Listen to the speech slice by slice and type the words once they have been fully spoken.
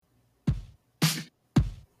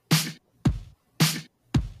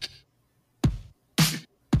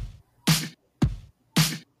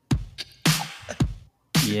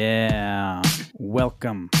Yeah.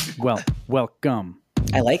 Welcome. Welcome.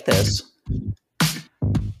 I like this.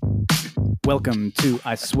 Welcome to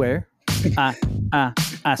I Swear.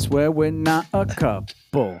 I swear we're not a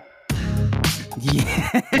couple.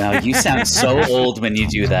 Yeah. Wow, you sound so old when you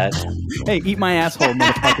do that. Hey, eat my asshole,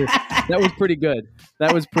 motherfucker. That was pretty good.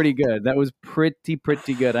 That was pretty good.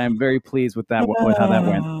 I am very pleased with that, with how that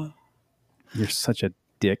went. You're such a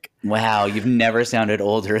dick. Wow, you've never sounded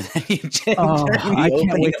older than you did. Oh, during the I can't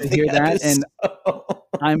opening wait of to the hear that. And episode.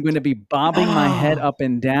 I'm going to be bobbing my head up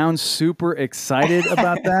and down, super excited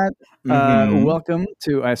about that. Welcome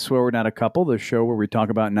to I Swear We're Not a Couple, the show where we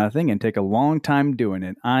talk about nothing and take a long time doing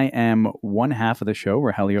it. I am one half of the show,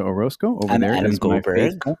 Rogelio Orozco. Over I'm there Adam is my Goldberg.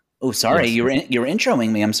 faithful- Oh, sorry, Yes. you're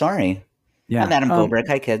introing me. I'm sorry. Yeah, I'm Adam Goldberg.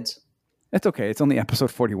 Hi, kids. It's okay. It's only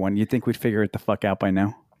episode 41. You'd think we'd figure it the fuck out by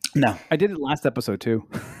now. No, I did it last episode too.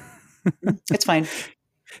 it's fine.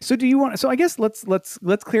 So do you want? So I guess let's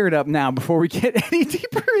clear it up now before we get any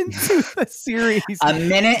deeper into the series. A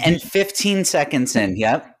minute and 15 seconds in.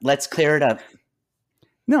 Yep. Let's clear it up.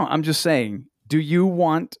 No, I'm just saying. Do you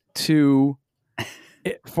want to,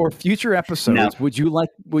 for future episodes? No. Would you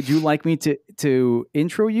like me to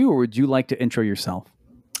intro you, or would you like to intro yourself?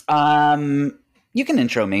 You can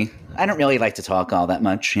intro me. I don't really like to talk all that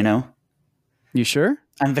much, you know. You sure?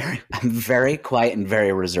 I'm very quiet and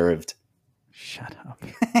very reserved. Shut up.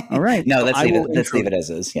 All right. No, So let's I leave will it. Let's intro leave it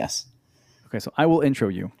as is. Yes. Okay, so I will intro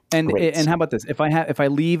you. And Great. how about this? If I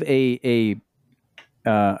leave if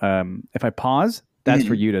I pause, that's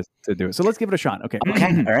for you to do it. So let's give it a shot. Okay.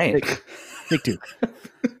 Okay. All right. Take two.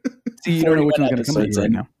 See, you don't know which one's going to come at you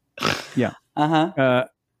right now. Yeah. Uh-huh.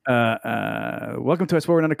 Welcome to I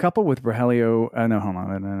Swear We're Not a Couple with Rogelio. No, hold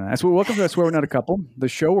on. Welcome to I Swear We're Not a Couple, the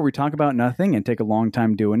show where we talk about nothing and take a long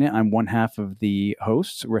time doing it. I'm one half of the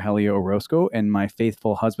hosts, Rogelio Orozco, and my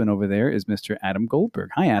faithful husband over there is Mr. Adam Goldberg.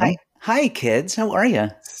 Hi, Adam. Hi, kids. How are you?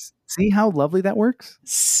 See how lovely that works?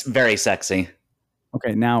 Very sexy.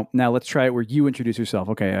 Okay, now let's try it where you introduce yourself.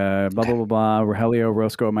 Okay, blah, blah, blah, blah. Rogelio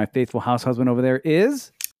Orozco, my faithful house husband over there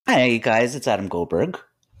is? Hi, guys. It's Adam Goldberg.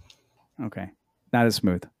 Okay, not as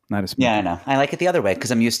smooth. Yeah, I know. I like it the other way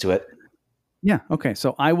because I'm used to it. Yeah, okay.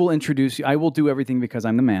 So I will introduce you. I will do everything because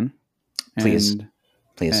I'm the man. Please.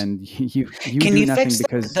 And you Can do you nothing fix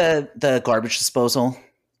because the garbage disposal?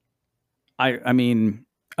 I mean,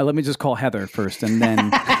 let me just call Heather first, and then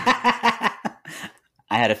I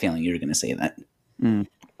had a feeling you were going to say that.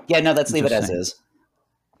 Yeah, no, let's leave it as is.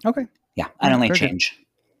 Okay. Yeah, I don't like Very good. change.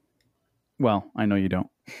 Well, I know you don't,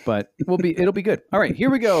 but it'll be good. All right, here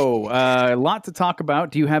we go. A lot to talk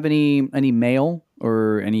about. Do you have any mail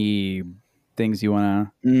or any things you want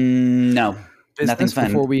to? No, nothing fun.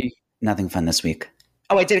 Before we Nothing fun this week.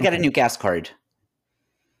 Oh, I did get a new gas card.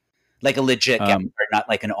 Like a legit gas card, not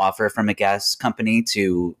like an offer from a gas company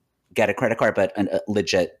to get a credit card, but a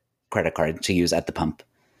legit credit card to use at the pump.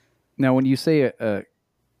 Now, when you say a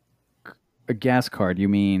gas card, you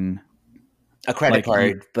mean a credit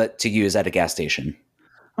card, but to use at a gas station.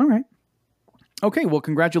 All right. Okay. Well,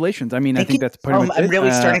 congratulations. I mean, I think that's pretty much I'm it.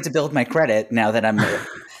 really starting to build my credit now that I'm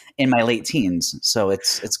in my late teens, so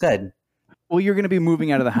it's good. Well, you're going to be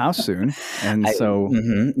moving out of the house soon, and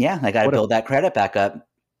yeah, I got to build that credit back up.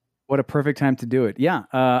 What a perfect time to do it. Yeah.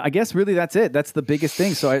 I guess really that's it. That's the biggest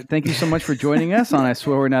thing. So I thank you so much for joining us on I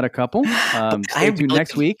Swear We're Not a Couple. Stay tuned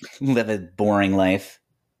next week. Live a boring life.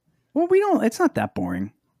 Well, we don't. It's not that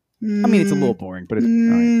boring. I mean, it's a little boring, but it's all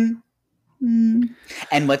right.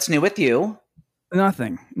 And what's new with you?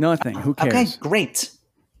 Nothing. Who cares? Okay, great.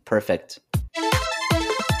 Perfect.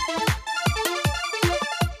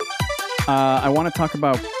 I want to talk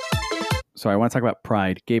about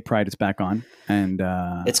Pride. Gay Pride is back on, and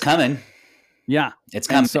it's coming. Yeah, it's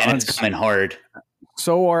coming. And it's coming hard.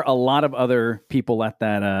 So are a lot of other people at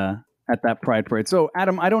that Pride parade. So,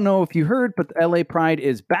 Adam, I don't know if you heard, but the LA Pride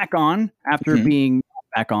is back on after being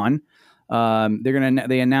back on.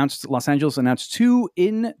 Los Angeles announced 2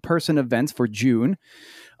 in-person events for June,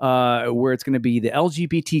 where it's going to be the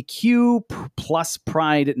LGBTQ plus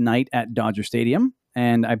Pride night at Dodger Stadium.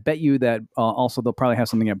 And I bet you that also they'll probably have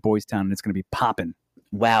something at Boys Town, and it's going to be popping.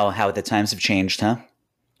 Wow, how the times have changed, huh?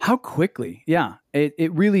 How quickly. Yeah,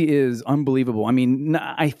 it really is unbelievable. I mean,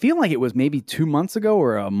 I feel like it was maybe 2 months ago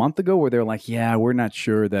or a month ago where they're like, yeah, we're not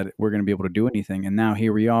sure that we're going to be able to do anything. And now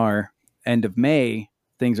here we are, end of May,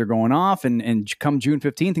 things are going off. And come June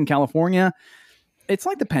 15th in California, it's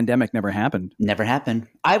like the pandemic never happened. Never happened.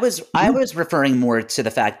 I was referring more to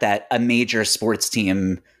the fact that a major sports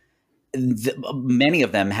team, many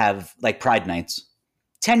of them have like Pride nights.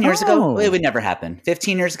 10 years ago, it would never happen.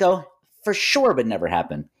 15 years ago, for sure would never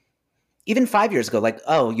happen. Even 5 years ago, like,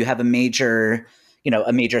 oh, you have a major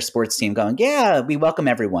a major sports team going, yeah, we welcome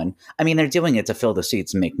everyone. I mean, they're doing it to fill the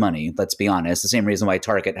seats and make money. Let's be honest. The same reason why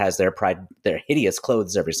Target has their hideous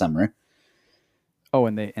clothes every summer. Oh,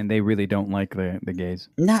 and they really don't like the gays.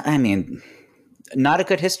 No, I mean, not a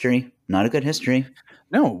good history. Not a good history.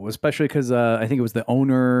 No, especially because I think it was the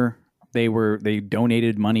owner. They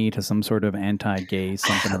donated money to some sort of anti-gay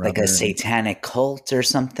something or like other. A satanic cult or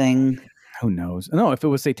something. Who knows? No, if it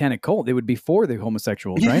was satanic cult, they would be for the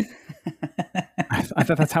homosexuals, right? I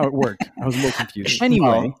thought that's how it worked. I was a little confused.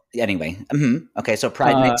 Anyway. Okay, so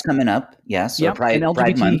Pride Night's coming up. Yes, yeah, Pride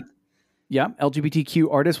Month. Yeah,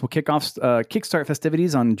 LGBTQ artists will kickstart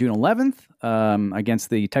festivities on June 11th against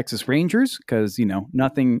the Texas Rangers because,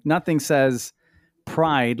 nothing says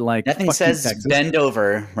pride like nothing says bend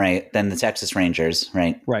over, right, than the Texas Rangers,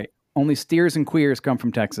 right? Right. Only steers and queers come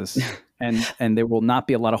from Texas, and there will not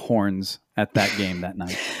be a lot of horns at that game that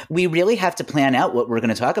night. We really have to plan out what we're going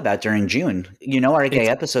to talk about during June. Our gay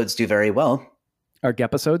episodes do very well. Our gay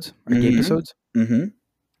episodes? Mm-hmm.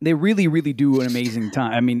 They really, really do an amazing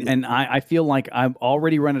time. I mean, and I feel like I've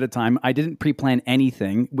already run out of time. I didn't pre-plan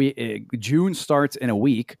anything. June starts in a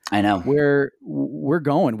week. I know. We're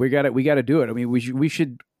going. We got to do it. I mean, we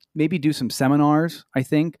should maybe do some seminars, I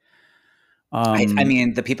think. I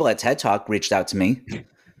mean, the people at TED Talk reached out to me.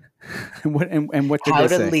 What did they say? How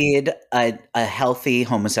to lead a healthy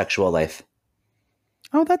homosexual life.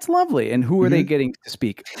 Oh, that's lovely. And who are they getting to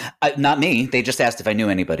speak? Not me. They just asked if I knew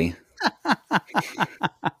anybody.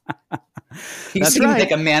 You seem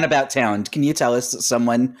like a man about town. Can you tell us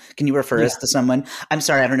someone? Can you refer us to someone? I'm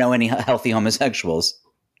sorry, I don't know any healthy homosexuals.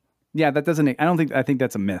 Yeah, that doesn't. I think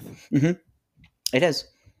that's a myth. Mm-hmm. It is.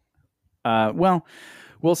 Well,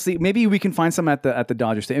 we'll see. Maybe we can find some at the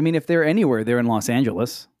Dodger Stadium. I mean, if they're anywhere, they're in Los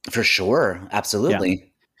Angeles for sure. Absolutely. Yeah.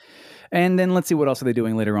 And then let's see what else are they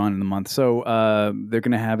doing later on in the month. So they're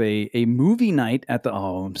going to have a movie night at the.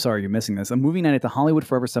 Oh, I'm sorry, you're missing this. A movie night at the Hollywood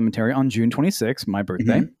Forever Cemetery on June 26th, my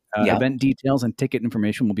birthday. Mm-hmm. Event details and ticket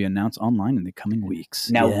information will be announced online in the coming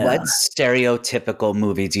weeks. Now, what stereotypical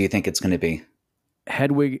movie do you think it's going to be?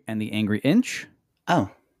 Hedwig and the Angry Inch. Oh,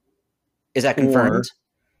 is that confirmed?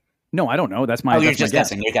 No, I don't know. That's my. You're just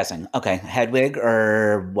guessing. You're guessing. Okay, Hedwig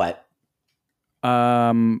or what?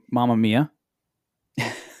 Mamma Mia.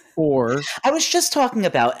 Or I was just talking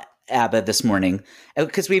about ABBA this morning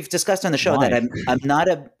because we've discussed on the show that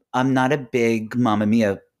I'm not a big Mamma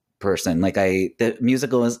Mia person. Like the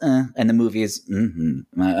musical is and the movie is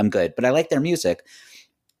I'm good, but I like their music.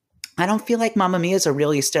 I don't feel like Mamma Mia is a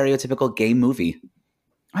really stereotypical gay movie.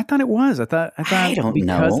 I thought it was. I thought I don't because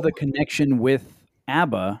know. of the connection with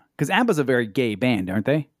ABBA, because ABBA's a very gay band, aren't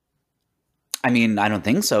they? I mean, I don't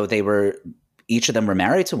think so. Each of them were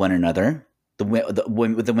married to one another. The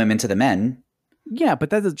women to the men. Yeah,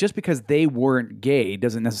 but that's just because they weren't gay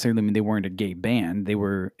doesn't necessarily mean they weren't a gay band. They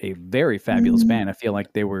were a very fabulous band. I feel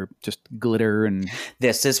like they were just glitter and.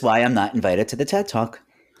 This is why I'm not invited to the TED Talk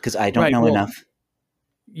because I don't know enough.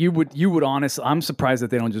 You would honestly. I'm surprised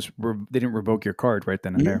that they didn't revoke your card right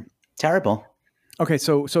then and there. Terrible. Okay,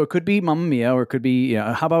 so it could be Mamma Mia or it could be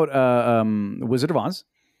how about Wizard of Oz?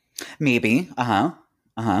 Maybe.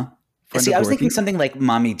 See, I was thinking something like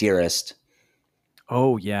Mommy Dearest.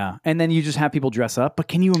 Oh, yeah. And then you just have people dress up. But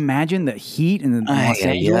can you imagine the heat in Los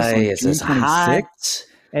Angeles on June 26th?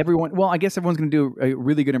 Everyone, well, I guess everyone's going to do a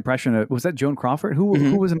really good impression of, was that Joan Crawford? Who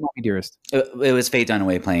was in Mommy Dearest? It was Faye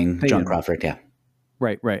Dunaway playing Joan Crawford, yeah.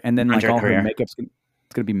 Right. And then like all her makeup's going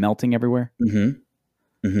to be melting everywhere. Mm-hmm.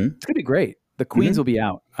 It's going to be great. The Queens will be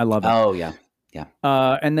out. I love it. Oh, yeah. Yeah.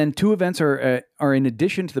 And then 2 events are in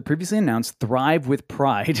addition to the previously announced Thrive with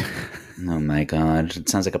Pride. Oh, my God. It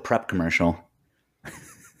sounds like a prep commercial.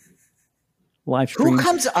 Live stream. Who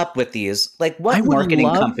comes up with these? Like what marketing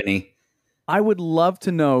company? I would love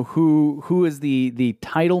to know who is the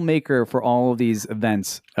title maker for all of these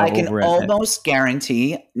events. I can almost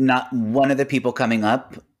guarantee not one of the people coming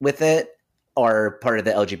up with it are part of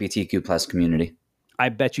the LGBTQ plus community. I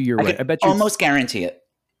bet you're right. I bet you almost guarantee it.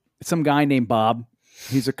 Some guy named Bob.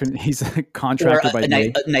 He's a contractor by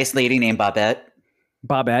day. A nice lady named Bobette.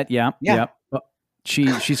 Bobette, yeah.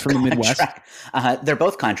 She's from the Midwest. They're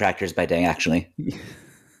both contractors by day, actually.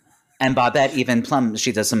 And Bobette even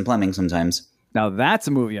she does some plumbing sometimes. Now that's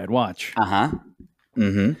a movie I'd watch.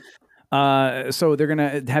 Mm-hmm. So they're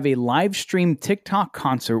gonna have a live stream TikTok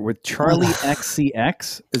concert with Charlie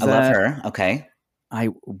XCX. Love her. Okay.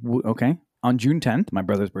 Okay. On June 10th, my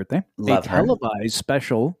brother's birthday. Love her. Televised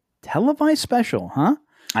special, huh?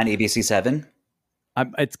 On ABC 7.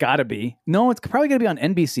 It's got to be. No, it's probably going to be on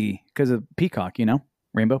NBC because of Peacock,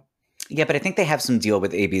 Rainbow. Yeah, but I think they have some deal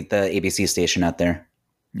with the ABC station out there.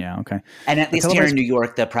 Yeah. Okay. And at A least here in televised- New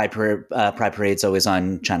York, the Pride Parade's always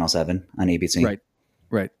on Channel 7 on ABC. Right.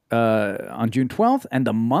 Right. On June 12th, and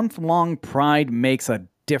the month-long Pride makes a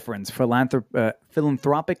difference.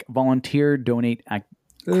 Philanthropic volunteer donate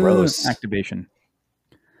Gross. activation.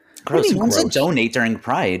 Gross. Who wants to Gross? donate during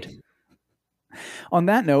Pride? On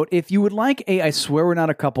that note, if you would like a I swear we're not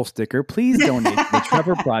a couple sticker, please donate to the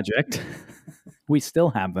Trevor Project. We still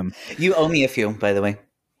have them. You owe me a few, by the way.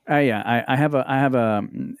 Yeah, I have a.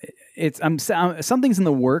 Something's in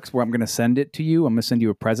the works where I'm going to send it to you. I'm going to send you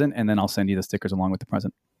a present, and then I'll send you the stickers along with the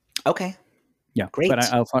present. Okay. Yeah, Great.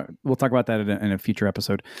 But we'll talk about that in a future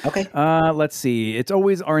episode. Okay. Let's see. It's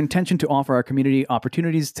always our intention to offer our community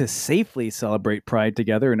opportunities to safely celebrate Pride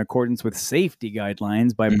together in accordance with safety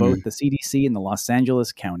guidelines by both the CDC and the Los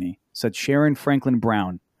Angeles County, said Sharon Franklin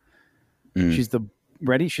Brown. She's the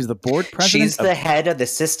board president. She's the head of the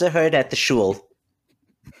sisterhood at the shul.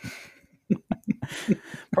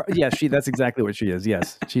 Yeah, that's exactly what she is.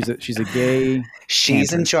 Yes, she's a gay. She's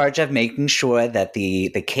cancer. in charge of making sure that the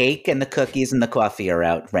cake and the cookies and the coffee are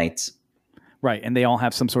out, right? Right, and they all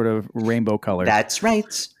have some sort of rainbow color. That's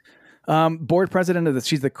right. Board president of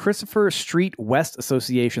she's the Christopher Street West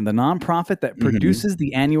Association, the nonprofit that produces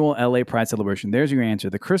the annual LA Pride celebration. There's your answer.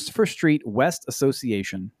 The Christopher Street West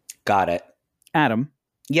Association. Got it. Adam.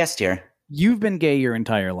 Yes, dear. You've been gay your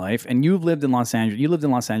entire life, and you've lived in Los Angeles. You lived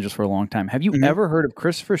in Los Angeles for a long time. Have you ever heard of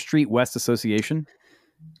Christopher Street West Association?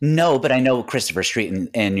 No, but I know Christopher Street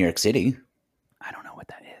in New York City. I don't know what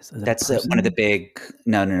that is. That's one of the big.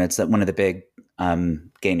 No. It's one of the big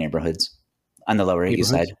gay neighborhoods on the Lower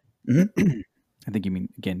East Side. I think you mean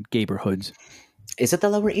again neighborhoods. Is it the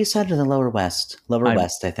Lower East Side or the Lower West?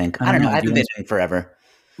 West, I think. I don't know. I haven't been in forever.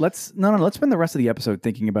 Let's spend the rest of the episode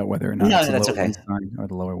thinking about whether or not it's that's the Lower okay. East Side or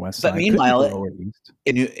the Lower West Side. But meanwhile, Lower East.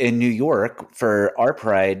 in New York for our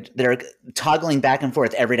Pride, they're toggling back and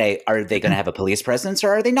forth every day. Are they going to have a police presence, or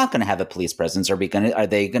are they not going to have a police presence? Are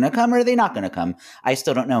they going to come, or are they not going to come? I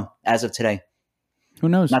still don't know as of today. Who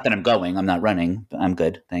knows? Not that I'm going. I'm not running. But I'm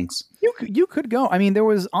good. Thanks. You could go. I mean, there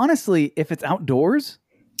was honestly, if it's outdoors,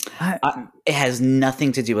 it has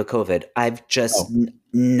nothing to do with COVID. I've just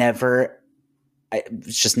never.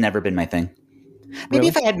 It's just never been my thing. Maybe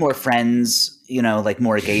if I had more friends, like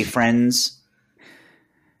more gay friends,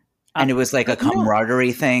 and it was like a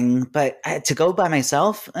camaraderie thing. But to go by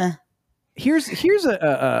myself, Here's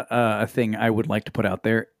a thing I would like to put out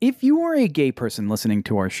there. If you are a gay person listening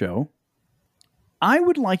to our show, I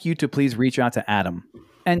would like you to please reach out to Adam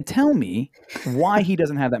and tell me why he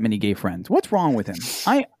doesn't have that many gay friends. What's wrong with him?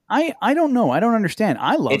 I don't know. I don't understand.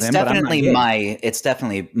 I love him. It's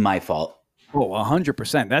definitely my fault. Oh,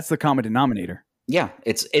 100%. That's the common denominator. Yeah,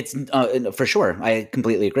 it's for sure. I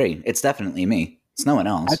completely agree. It's definitely me. It's no one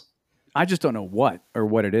else. I just don't know what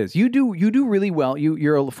it is. You do really well.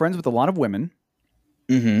 You're friends with a lot of women.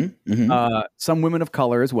 Some women of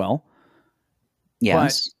color as well.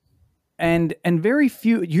 Yes. And very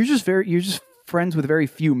few. You're just friends with very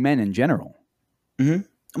few men in general.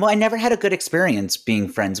 Well, I never had a good experience being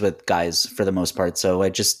friends with guys for the most part, so I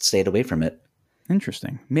just stayed away from it.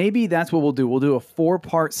 Interesting. Maybe that's what we'll do. We'll do a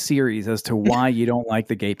 4-part series as to why you don't like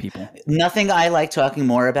the gay people. Nothing I like talking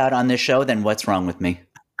more about on this show than what's wrong with me.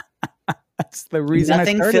 That's the reason.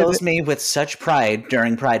 Nothing fills me with such pride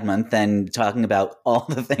during Pride Month than talking about all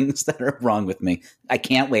the things that are wrong with me. I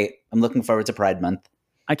can't wait. I'm looking forward to Pride Month.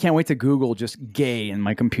 I can't wait to Google just gay and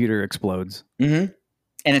my computer explodes.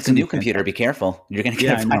 And it's a new computer. Be careful. You're going to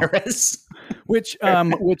get a virus. Which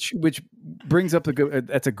brings up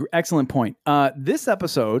that's an excellent point. This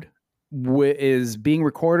episode is being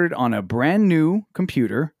recorded on a brand new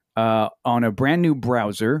computer, on a brand new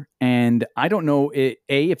browser, and I don't know A,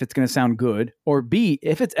 if it's going to sound good, or B,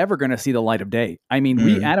 if it's ever going to see the light of day. I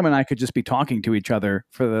mean, Adam and I could just be talking to each other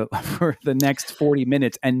for the next 40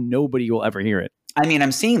 minutes, and nobody will ever hear it. I mean,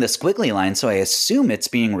 I'm seeing the squiggly line, so I assume it's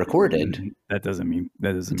being recorded. That doesn't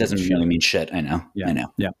really mean shit. I know. Yeah. I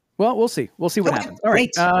know. Yeah. Well, we'll see. We'll see what happens. All right.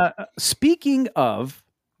 Speaking of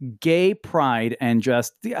gay pride and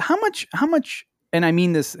just how much, and I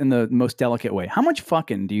mean this in the most delicate way, how much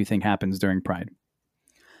fucking do you think happens during Pride?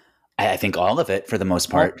 I think all of it for the most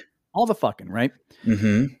part. All the fucking, right?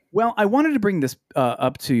 Well, I wanted to bring this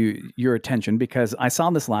up to your attention because I saw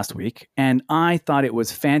this last week and I thought it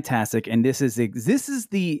was fantastic. And this is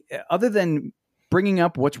the, other than bringing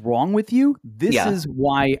up what's wrong with you, this is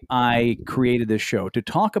why I created this show, to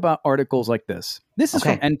talk about articles like this. This is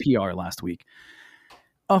from NPR last week.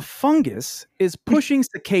 A fungus is pushing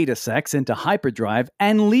cicada sex into hyperdrive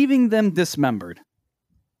and leaving them dismembered.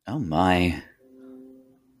 Oh my.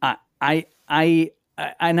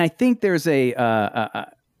 And I think there's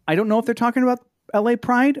I don't know if they're talking about LA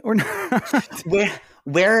Pride or not?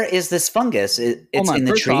 Where is this fungus? It's in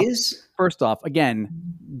the trees? First off,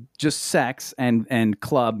 again, just sex and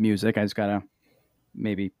club music. I just gotta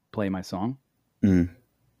maybe play my song. There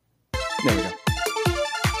we go.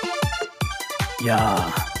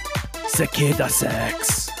 Yeah. Cicada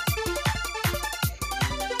sex.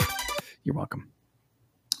 You're welcome.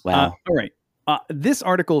 Wow. All right. This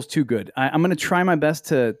article is too good. I'm going to try my best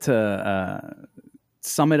to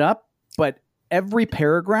sum it up, but every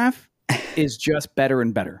paragraph is just better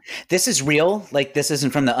and better. This is real? Like, this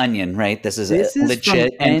isn't from The Onion, right? This is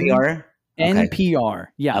legit NPR? NPR.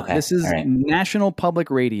 Yeah. Okay. This is National Public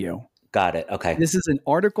Radio. Got it. Okay. This is an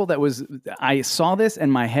article I saw this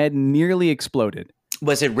and my head nearly exploded.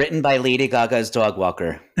 Was it written by Lady Gaga's dog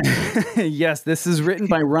walker? Yes, this is written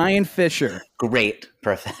by Ryan Fisher. Great.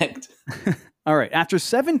 Perfect. All right. After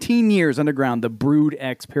 17 years underground, the Brood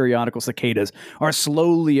X periodical cicadas are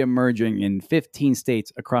slowly emerging in 15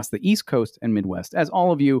 states across the East Coast and Midwest, as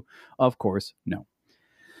all of you, of course, know.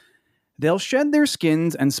 They'll shed their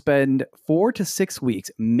skins and spend 4 to 6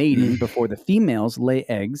 weeks mating before the females lay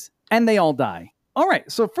eggs, and they all die. All right.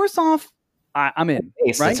 So first off, I'm in.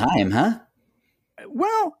 Waste of time, huh?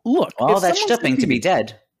 Well, look. All that shipping to be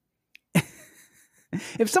dead.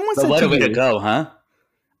 If someone said what a way to go, huh?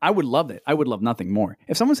 I would love it. I would love nothing more.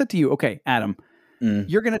 If someone said to you, okay, Adam,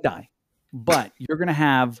 you're going to die, but you're going to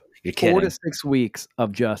have 4 to 6 weeks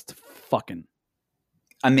of just fucking.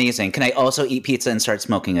 Amazing. Can I also eat pizza and start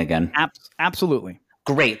smoking again? Absolutely.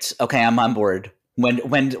 Great. Okay, I'm on board. When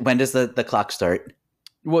does the clock start?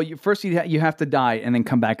 Well, first you have to die and then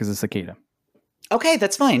come back as a cicada. Okay,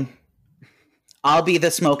 that's fine. I'll be the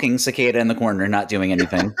smoking cicada in the corner, not doing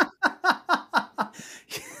anything.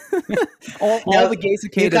 all the gay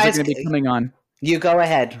cicadas are going to be coming on. You go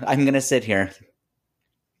ahead. I'm going to sit here.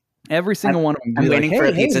 Every single one of them. I'm waiting for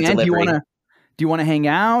a pizza delivery. Do you want to hang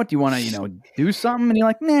out? Do you want to, do something? And you're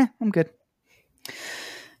like, nah, I'm good.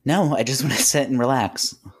 No, I just want to sit and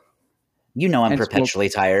relax. I'm perpetually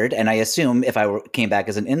tired, and I assume if I came back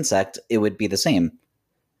as an insect, it would be the same.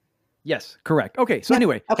 Yes, correct. Okay, so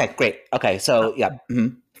anyway. Okay, great. Okay, so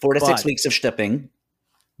 4 to 6 weeks of shipping.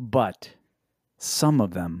 But some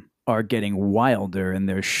of them are getting wilder in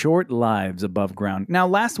their short lives above ground. Now,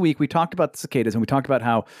 last week we talked about the cicadas, and we talked about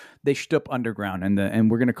how they shtup underground, and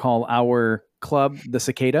we're going to call our club the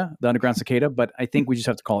cicada, the underground cicada, but I think we just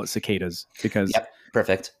have to call it cicadas because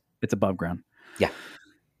perfect. It's above ground. Yeah.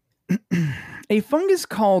 A fungus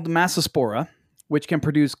called Massospora, which can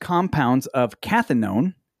produce compounds of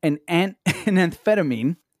cathinone and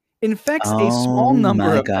amphetamine, infects a small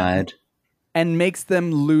number of them and makes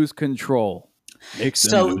them lose control.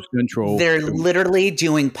 They're literally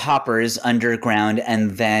doing poppers underground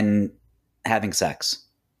and then having sex.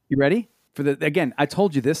 You ready? Again, I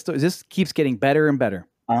told you this keeps getting better and better.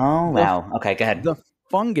 Oh, wow. Okay, go ahead. The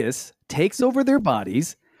fungus takes over their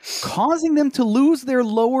bodies, causing them to lose their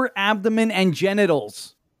lower abdomen and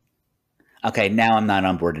genitals. Okay, now I'm not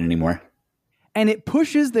on board anymore. And it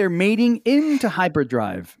pushes their mating into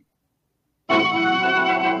hyperdrive.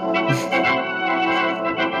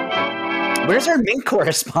 Where's our mink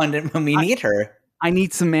correspondent when we need her? I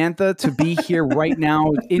need Samantha to be here right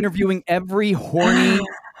now, interviewing every horny,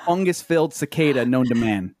 fungus-filled cicada known to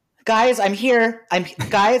man. Guys, I'm here.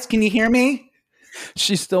 Guys, can you hear me?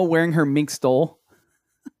 She's still wearing her mink stole.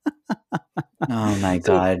 Oh my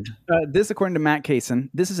God! This, according to Matt Kaysen,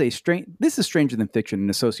 this is Stranger Than Fiction, an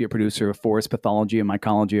associate producer of Forest Pathology and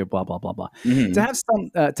Mycology of blah blah blah blah. Mm-hmm.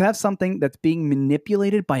 To have something that's being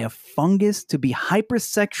manipulated by a fungus to be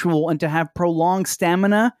hypersexual and to have prolonged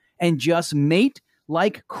stamina and just mate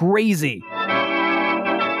like crazy.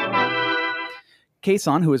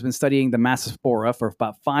 Kaysen, who has been studying the Massospora for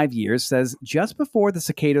about 5 years, says just before the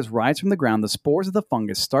cicadas rise from the ground, the spores of the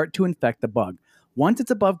fungus start to infect the bug. Once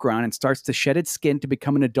it's above ground and starts to shed its skin to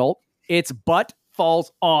become an adult, its butt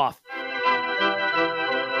falls off.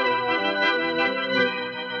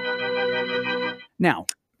 Now,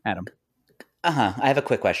 Adam. I have a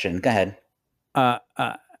quick question. Go ahead.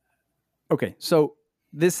 Okay, so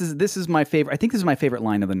this is my favorite. I think this is my favorite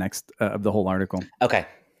line of the whole article. Okay.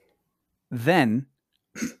 Then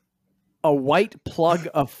a white plug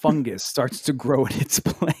of fungus starts to grow at its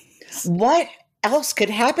place. What else could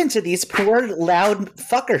happen to these poor loud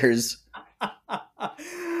fuckers?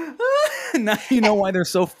 Now you know why they're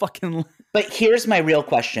so fucking. But here's my real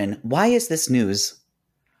question: why is this news?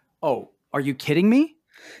 Oh, are you kidding me?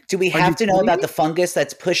 Do we have to know about the fungus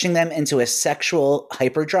that's pushing them into a sexual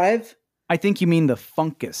hyperdrive? I think you mean the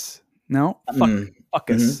fungus. No, fuckus.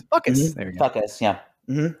 Mm-hmm. Fuckus. There you go. Fuckus. Yeah.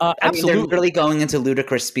 Mm-hmm. Absolutely. They're really going into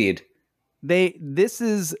ludicrous speed. This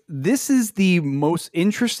is the most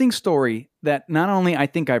interesting story that not only I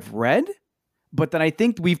think I've read, but that I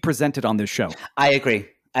think we've presented on this show. I agree.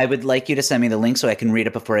 I would like you to send me the link so I can read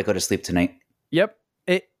it before I go to sleep tonight. Yep.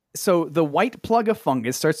 So the white plug of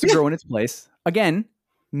fungus starts to grow in its place. Again,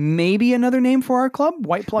 maybe another name for our club,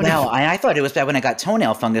 white plug. Well, I thought it was bad when I got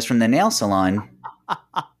toenail fungus from the nail salon.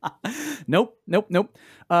 Nope.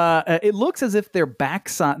 It looks as if the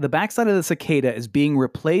backside of the cicada is being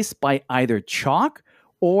replaced by either chalk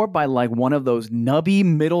or by like one of those nubby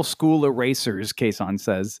middle school erasers, Kason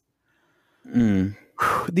says.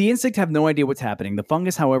 The insect have no idea what's happening. The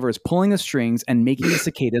fungus, however, is pulling the strings and making the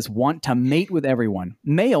cicadas want to mate with everyone.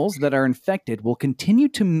 Males that are infected will continue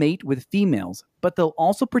to mate with females, but they'll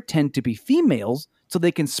also pretend to be females so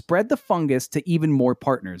they can spread the fungus to even more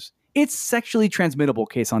partners. It's sexually transmittable,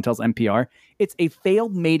 Kason tells NPR. It's a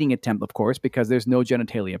failed mating attempt, of course, because there's no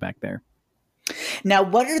genitalia back there. Now,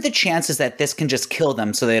 what are the chances that this can just kill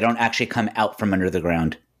them so they don't actually come out from under the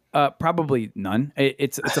ground? Probably none.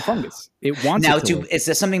 It's a fungus. It wants now. to Is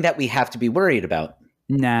this something that we have to be worried about?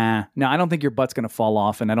 Nah. No, I don't think your butt's going to fall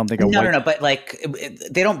off, and I don't think No. But like,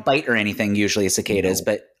 they don't bite or anything usually, cicadas. No.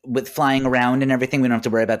 But with flying around and everything, we don't have to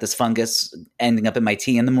worry about this fungus ending up in my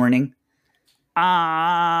tea in the morning.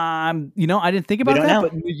 I didn't think about that.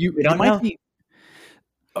 But we don't know.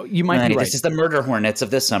 You might be right. This is the murder hornets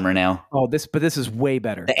of this summer now. Oh, this is way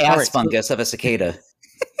better. The ass fungus of a cicada.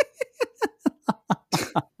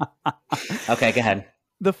 Okay, go ahead.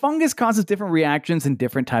 The fungus causes different reactions in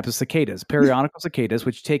different types of cicadas. Periodical cicadas,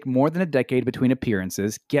 which take more than a decade between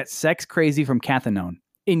appearances, get sex crazy from cathinone.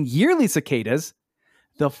 In yearly cicadas,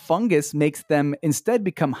 the fungus makes them instead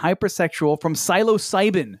become hypersexual from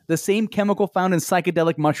psilocybin, the same chemical found in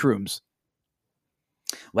psychedelic mushrooms.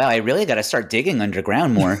 Wow, I really got to start digging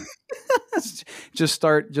underground more. just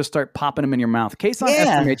start popping them in your mouth. Kason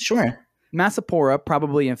estimates sure. Massapora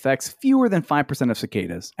probably infects fewer than 5% of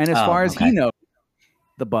cicadas. And as far as he knows,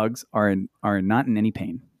 the bugs are not in any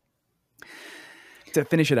pain. To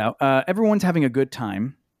finish it out, everyone's having a good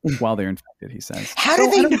time while they're infected, he says. How do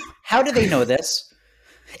they know this?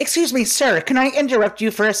 Excuse me, sir, can I interrupt you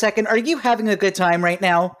for a second? Are you having a good time right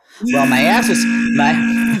now? Well, my ass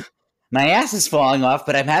is falling off,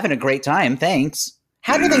 but I'm having a great time, thanks.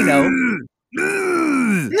 How do they know?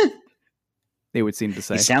 They would seem to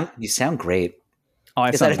say. You sound great. Oh,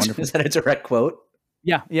 I sound wonderful. Is that a direct quote?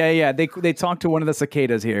 Yeah. They talk to one of the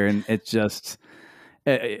cicadas here, and it's just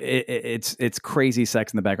it's crazy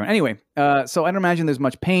sex in the background. Anyway, so I don't imagine there's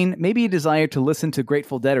much pain. Maybe a desire to listen to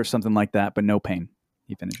Grateful Dead or something like that, but no pain.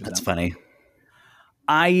 He finishes. That's funny.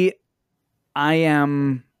 I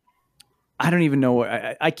don't even know.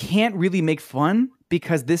 I can't really make fun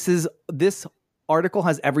because this article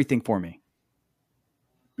has everything for me.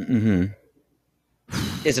 Mm-hmm.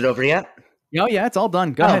 Is it over yet? Oh, yeah, it's all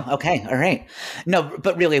done. Go ahead. Okay. All right. No,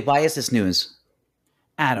 but really, why is this news?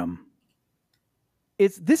 Adam,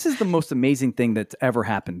 this is the most amazing thing that's ever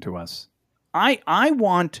happened to us. I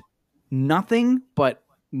want nothing but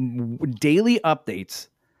daily updates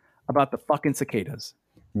about the fucking cicadas.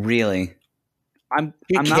 Really? I'm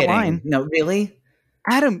not lying. No, really?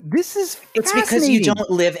 Adam, this is It's because you don't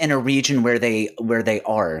live in a region where they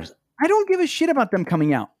are. I don't give a shit about them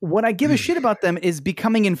coming out. What I give a shit about them is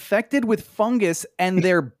becoming infected with fungus and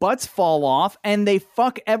their butts fall off and they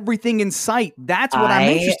fuck everything in sight. That's what I'm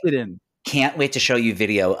interested in. Can't wait to show you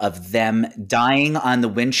video of them dying on the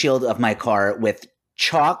windshield of my car with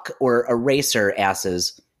chalk or eraser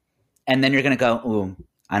asses. And then you're going to go, ooh,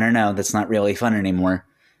 I don't know. That's not really fun anymore.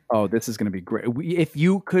 Oh, this is going to be great. If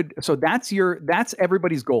you could, so that's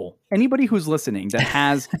everybody's goal. Anybody who's listening that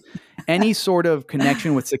has any sort of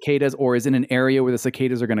connection with cicadas or is in an area where the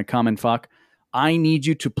cicadas are going to come and fuck, I need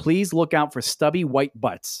you to please look out for stubby white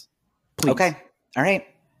butts. Please. Okay. All right.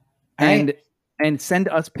 And send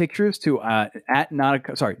us pictures to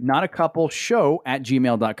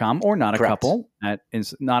notacoupleshow@gmail.com or not a couple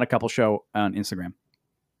not a couple show on Instagram.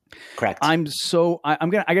 Correct. I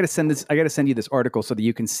gotta send you this article so that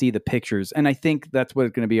you can see the pictures. And I think that's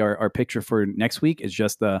what's going to be our picture for next week is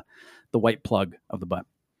just the white plug of the butt.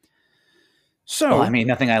 So, I mean,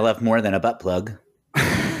 nothing I love more than a butt plug.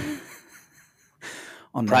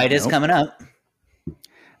 Pride is coming up.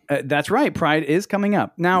 That's right. Pride is coming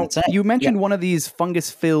up. Now, you mentioned one of these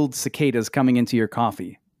fungus-filled cicadas coming into your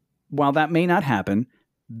coffee. While that may not happen,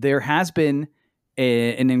 there has been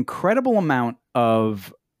an incredible amount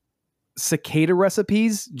of cicada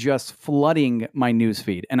recipes just flooding my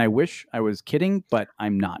newsfeed. And I wish I was kidding, but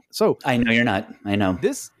I'm not. So I know you're not. I know.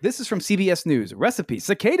 This is from CBS News. Recipe,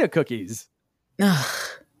 cicada cookies.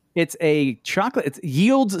 It's a chocolate. It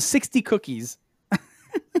yields 60 cookies.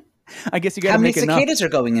 I guess you got How to many make enough. cicadas are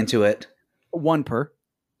going into it? One per.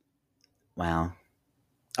 Wow.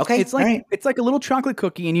 Okay. It's like all right. it's like a little chocolate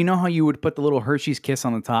cookie, and you know how you would put the little Hershey's Kiss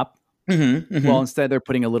on the top? Well, instead they're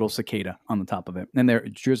putting a little cicada on the top of it, and they're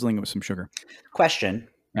drizzling it with some sugar. Question.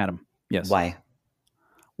 Adam, yes. Why?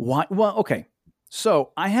 Why? Well, okay.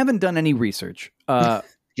 So I haven't done any research.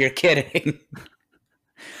 You're kidding.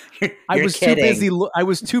 I was too busy. I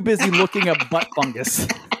was too busy looking up butt fungus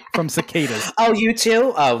from cicadas. Oh, you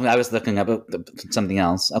too? Oh, I was looking up something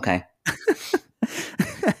else. Okay.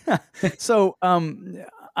 So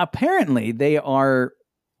apparently they're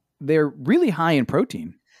really high in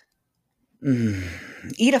protein.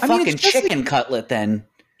 Eat a fucking chicken cutlet then.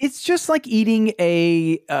 It's just like eating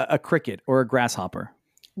a cricket or a grasshopper,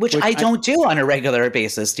 which I don't do on a regular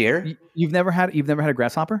basis, dear. You've never had a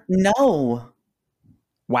grasshopper? No.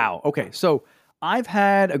 Wow. Okay. So I've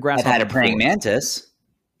had a grasshopper. I've had a praying mantis.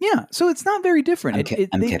 Yeah. So it's not very different. I'm kidding.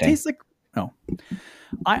 It tastes like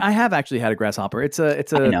I have actually had a grasshopper. It's a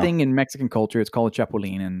thing in Mexican culture. It's called a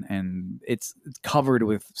chapulín, and it's covered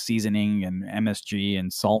with seasoning and MSG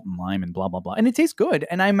and salt and lime and blah blah blah. And it tastes good.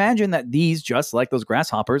 And I imagine that these, just like those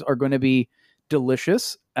grasshoppers, are going to be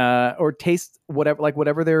delicious or taste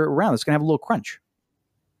whatever they're around. It's going to have a little crunch.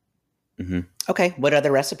 Mm-hmm. Okay. What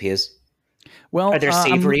other recipes? Well, are there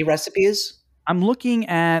savory recipes? I'm looking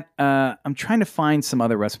at. I'm trying to find some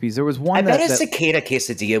other recipes. There was one. I bet a cicada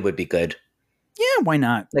quesadilla would be good. Yeah, why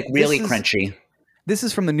not? Like really crunchy. This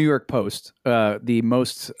is from the New York Post, the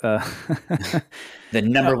most... the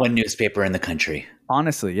number one newspaper in the country.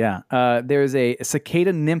 Honestly, yeah. There's a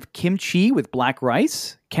cicada nymph kimchi with black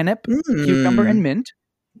rice, kennep, cucumber, and mint.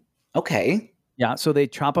 Okay. Yeah, so they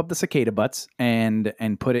chop up the cicada butts and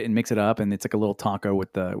put it and mix it up, and it's like a little taco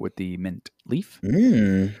with the mint leaf.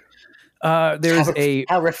 There's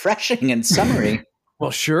how refreshing and summery. Well,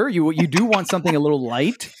 sure. You do want something a little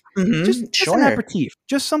light. Just an aperitif.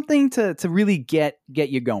 Just something to really get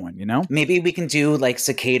you going, you know? Maybe we can do like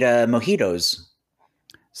cicada mojitos.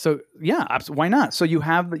 So, yeah, why not? So you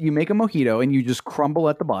make a mojito and you just crumble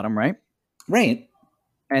at the bottom, right? Right.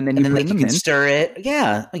 And then you put in the mint. Stir it.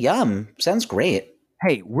 Yeah. Yum. Sounds great.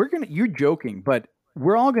 Hey, you're joking, but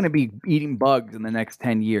we're all going to be eating bugs in the next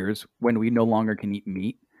 10 years when we no longer can eat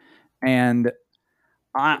meat. And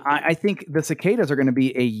I think the cicadas are going to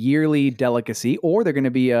be a yearly delicacy, or they're going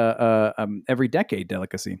to be a every decade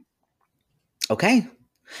delicacy. Okay,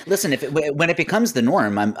 listen. When it becomes the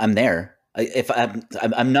norm, I'm there.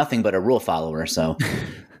 I'm nothing but a rule follower. So,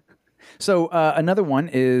 another one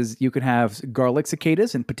is you could have garlic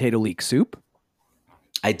cicadas and potato leek soup.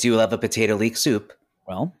 I do love a potato leek soup.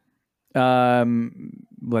 Well,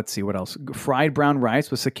 let's see what else. Fried brown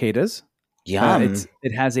rice with cicadas. Yum.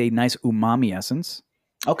 It has a nice umami essence.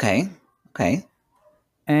 Okay.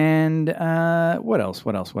 And what else?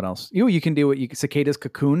 You can do it. Cicadas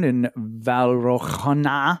cocooned in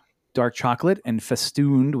Valrhona dark chocolate and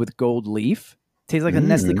festooned with gold leaf. Tastes like a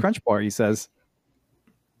Nestle Crunch bar, he says.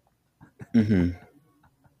 Mm-hmm.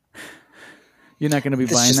 You're not going to be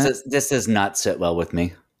buying that? This does not sit well with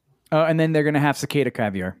me. Oh, and then they're going to have cicada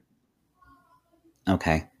caviar.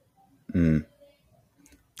 Okay. Come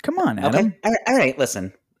on, Adam. Okay. All right.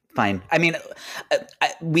 Listen. Fine. I mean,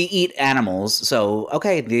 we eat animals, so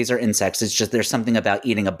okay, these are insects. It's just there's something about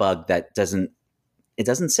eating a bug that doesn't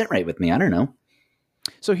sit right with me. I don't know.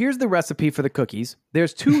 So here's the recipe for the cookies.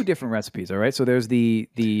 There's two different recipes. All right. So there's the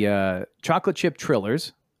chocolate chip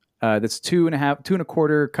trillers. That's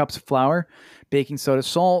 2.25 cups of flour, baking soda,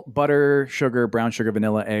 salt, butter, sugar, brown sugar,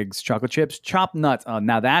 vanilla, eggs, chocolate chips, chopped nuts.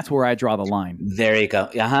 Now that's where I draw the line. There you go.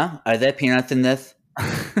 Are there peanuts in this?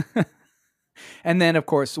 And then, of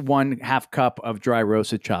course, 1/2 cup of dry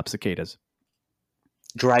roasted chopped cicadas.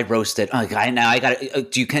 Dry roasted. Oh, now I got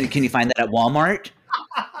it. Can you find that at Walmart?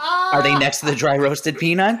 Are they next to the dry roasted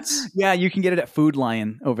peanuts? Yeah, you can get it at Food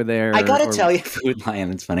Lion over there. I got to tell you, Food Lion,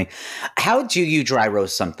 it's funny. How do you dry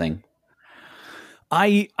roast something?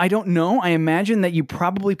 I don't know. I imagine that you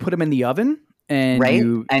probably put them in the oven and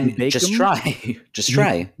you bake just them. Try. Just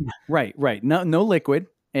try. Right. No liquid.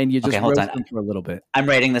 And you just roast them for a little bit. I'm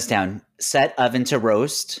writing this down. Set oven to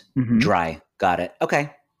roast, dry. Got it. Okay.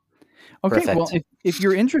 Perfect. Well, if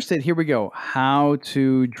you're interested, here we go. How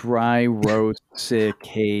to dry roast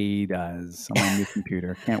cicadas on my new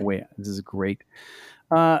computer. Can't wait. This is great.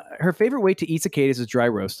 Her favorite way to eat cicadas is dry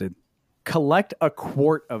roasted. Collect a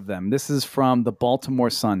quart of them. This is from the Baltimore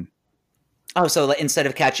Sun. Oh, so instead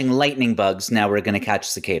of catching lightning bugs, now we're going to catch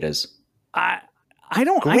cicadas. I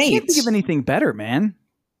can't think of anything better, man.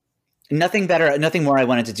 Nothing better, nothing more I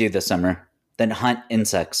wanted to do this summer than hunt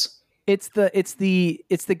insects. It's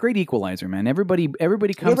the great equalizer, man. Everybody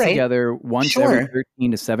comes right. together once Sure. every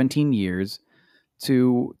 13 to 17 years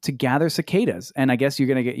to gather cicadas, and I guess you're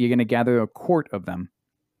gonna gather a quart of them.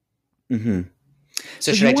 Mm-hmm.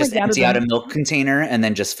 So So should you I wanna just gather empty out a them- milk container and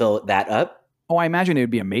then just fill that up? Oh, I imagine it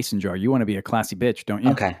would be a mason jar. You want to be a classy bitch, don't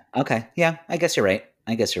you? Okay. Yeah, I guess you're right.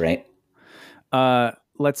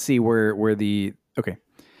 Let's see where the okay.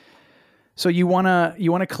 So you wanna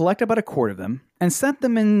collect about a quart of them and set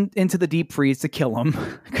them into the deep freeze to kill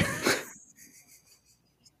them.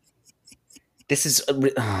 This is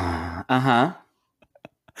uh-huh.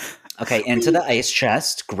 Okay, into the ice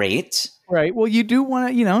chest. Great. Right. Well, you do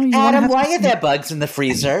want to, Adam, why are there bugs in the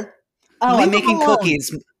freezer? Oh, Leave I'm them making alone.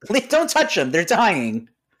 cookies. Don't touch them. They're dying.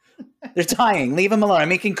 Leave them alone. I'm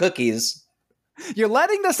making cookies. You're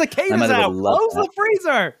letting the My cicadas mother would out. love Close that. the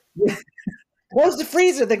freezer. Close the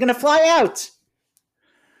freezer. They're going to fly out.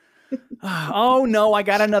 Oh no, I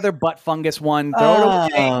got another butt fungus one. Throw it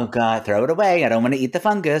away. Oh, God. Throw it away. I don't want to eat the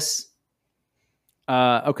fungus.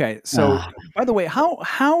 Okay. So, by the way,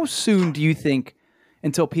 how soon do you think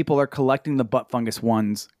until people are collecting the butt fungus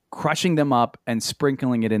ones, crushing them up, and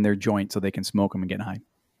sprinkling it in their joint so they can smoke them and get high?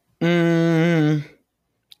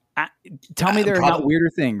 Tell me there are not weirder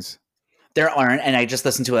things. There aren't. And I just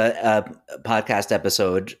listened to a podcast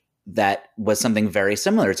episode that was something very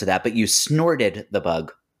similar to that, but you snorted the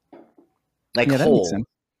bug. Like Yeah, that whole. makes sense.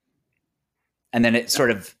 And then it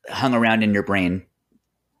sort of hung around in your brain.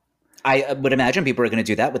 I would imagine people are going to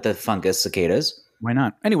do that with the fungus cicadas. Why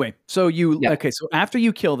not? Anyway, so so after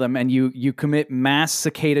you kill them and you commit mass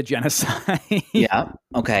cicada genocide, Yeah.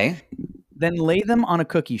 Okay. then lay them on a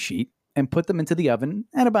cookie sheet and put them into the oven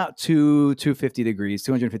at about 250 degrees,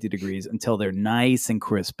 250 degrees until they're nice and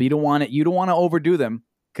crisp. You don't want to overdo them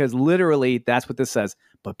because literally that's what this says.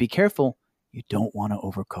 But be careful, you don't want to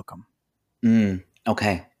overcook them.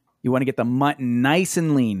 Okay. You want to get the mutton nice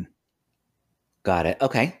and lean. Got it.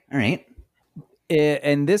 Okay. All right.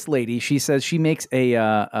 And this lady, she says she makes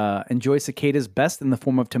enjoy cicadas best in the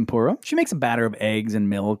form of tempura. She makes a batter of eggs and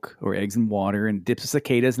milk or eggs and water and dips the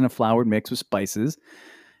cicadas in a floured mix with spices.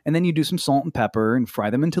 And then you do some salt and pepper and fry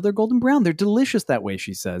them until they're golden brown. They're delicious that way,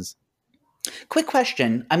 she says. Quick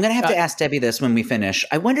question. I'm going to have to ask Debbie this when we finish.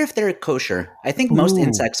 I wonder if they're kosher. I think most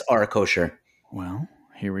insects are kosher. Well,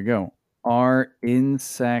 here we go. Are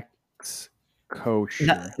insects kosher?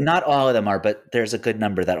 Not all of them are, but there's a good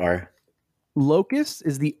number that are. Locust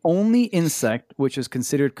is the only insect which is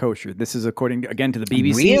considered kosher. This is according, again, to the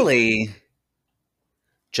BBC. Really?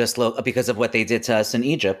 Just because of what they did to us in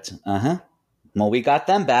Egypt. Uh-huh. Well, we got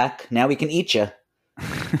them back. Now we can eat you.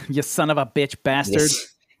 You son of a bitch bastard. Yes.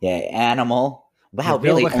 Yeah, animal. Wow,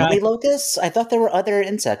 really? Only locusts? I thought there were other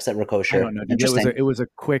insects that were kosher. I don't know. It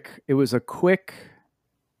was a quick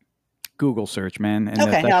Google search, man. And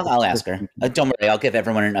okay, I'll ask her. Don't worry, I'll give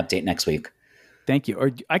everyone an update next week. Thank you.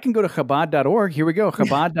 Or I can go to Chabad.org. Here we go.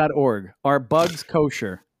 Chabad.org. Are bugs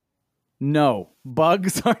kosher? No,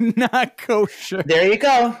 bugs are not kosher. There you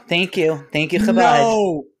go. Thank you, Chabad.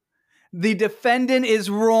 No, the defendant is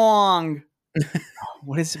wrong.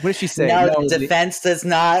 What does she say? No, defense does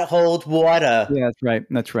not hold water. Yeah,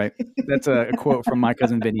 that's right. That's a quote from My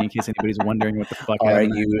Cousin Vinny, in case anybody's wondering what the fuck. Are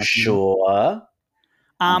you sure?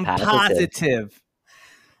 I'm positive.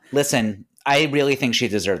 Listen, I really think she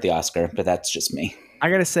deserved the Oscar, but that's just me. I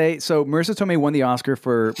gotta say, so Marissa Tomei won the Oscar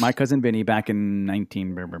for My Cousin Vinny back in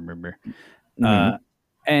 19.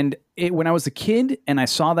 And when I was a kid and I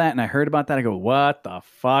saw that and I heard about that, I go, what the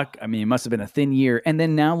fuck? I mean, it must have been a thin year. And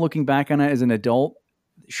then now looking back on it as an adult,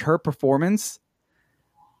 her performance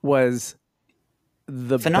was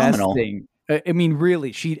the phenomenal best thing. I mean,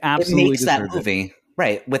 really, she absolutely makes that movie. It.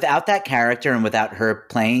 Right. Without that character and without her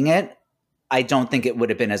playing it, I don't think it would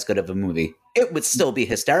have been as good of a movie. It would still be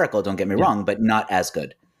hysterical, don't get me wrong, but not as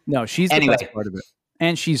good. No, she's the best part of it.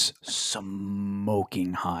 And she's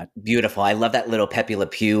smoking hot. Beautiful. I love that little Pepe Le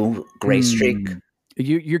Pew gray streak.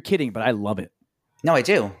 You're kidding, but I love it. No, I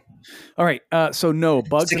do. All right. So no,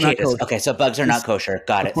 bugs cicadas. are not kosher. Okay, so bugs are not kosher.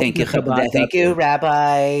 Got it. Thank you. Thank you,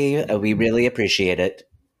 Rabbi. We really appreciate it.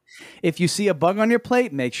 If you see a bug on your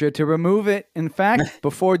plate, make sure to remove it. In fact,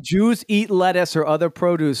 before Jews eat lettuce or other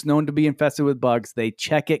produce known to be infested with bugs, they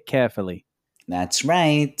check it carefully. That's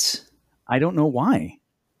right. I don't know why.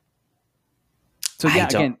 So I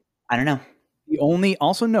don't know.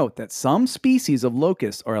 Also note that some species of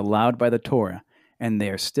locusts are allowed by the Torah, and they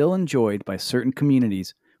are still enjoyed by certain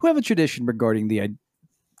communities who have a tradition regarding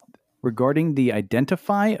the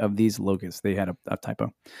identify of these locusts. They had a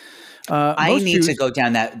typo. I need to go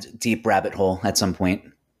down that deep rabbit hole at some point.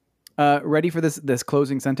 Ready for this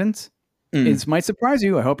closing sentence? It might surprise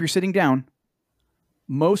you. I hope you're sitting down.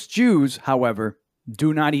 Most Jews, however,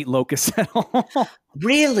 do not eat locusts at all.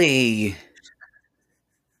 Really?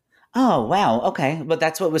 Oh, wow. Okay. But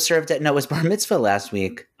that's what was served at Noah's Bar Mitzvah last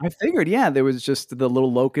week. I figured, yeah, there was just the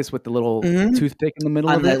little locust with the little toothpick in the middle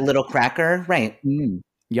On of the it. little cracker. Right.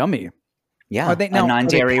 Yummy. Yeah. Are they now a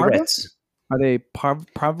non-dairy parva? Ritz. Are they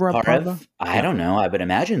parva? I don't know. I would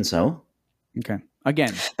imagine so. Okay.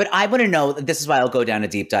 Again. But I want to know, this is why I'll go down a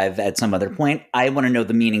deep dive at some other point. I want to know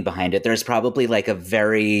the meaning behind it. There's probably like a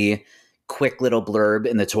very quick little blurb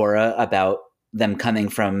in the Torah about them coming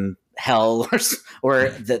from hell or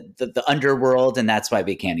the underworld, and that's why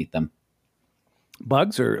we can't eat them.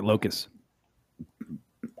 Bugs or locusts?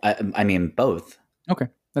 I mean, both. Okay.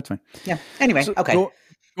 That's fine. Yeah. Anyway, So okay.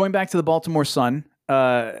 Going back to the Baltimore Sun,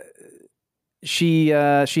 she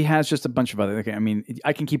has just a bunch of other. Okay, I mean,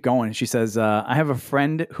 I can keep going. She says, "I have a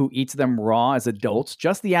friend who eats them raw as adults,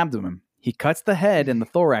 just the abdomen. He cuts the head and the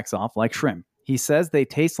thorax off like shrimp. He says they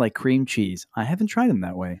taste like cream cheese. I haven't tried them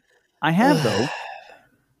that way. I have though.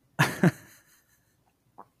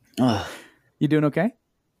 You doing okay?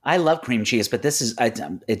 I love cream cheese, but this is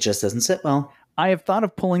it just doesn't sit well. I have thought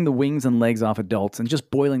of pulling the wings and legs off adults and just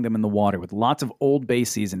boiling them in the water with lots of Old Bay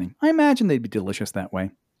seasoning. I imagine they'd be delicious that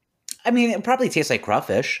way. I mean, it probably tastes like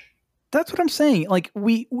crawfish. That's what I'm saying. Like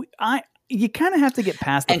you kind of have to get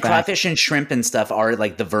past the and fact. Crawfish and shrimp and stuff are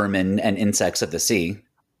like the vermin and insects of the sea.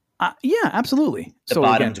 Yeah, absolutely. The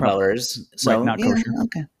bottom dwellers. So right, not kosher.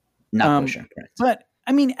 Okay, not kosher. Correct. But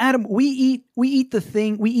I mean, Adam, we eat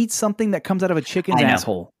something that comes out of a chicken's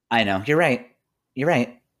asshole. I know. You're right.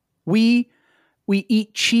 We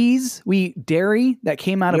eat cheese. We eat dairy that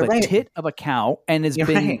came out of a tit of a cow and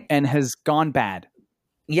has gone bad.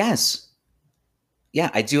 Yes. Yeah,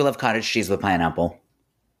 I do love cottage cheese with pineapple.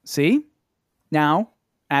 See? Now,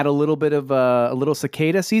 add a little bit of a little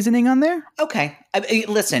cicada seasoning on there. Okay.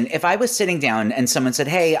 Listen, if I was sitting down and someone said,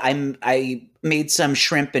 "Hey, I made some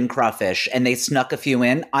shrimp and crawfish," and they snuck a few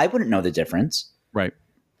in, I wouldn't know the difference. Right.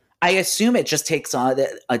 I assume it just takes on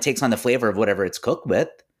the flavor of whatever it's cooked with.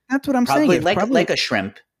 That's what I'm saying. Like a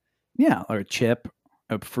shrimp. Yeah, or a chip,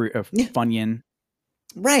 a Funyun.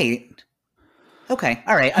 Right. Okay.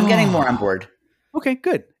 All right. I'm getting more on board. Okay,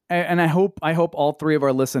 good. And I hope all three of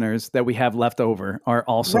our listeners that we have left over are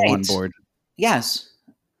also on board. Yes.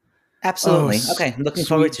 Absolutely. Okay. I'm looking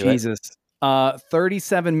forward to Jesus.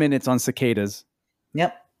 37 minutes on cicadas.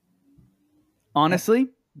 Yep. Honestly,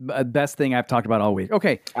 best thing I've talked about all week.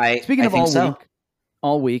 Okay. Speaking of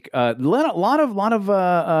all week, a lot of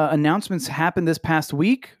announcements happened this past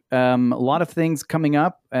week. A lot of things coming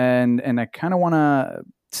up, and I kind of want to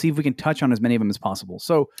see if we can touch on as many of them as possible.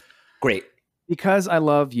 So great. Because I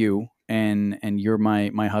love you and you're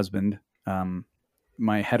my husband,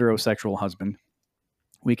 my heterosexual husband,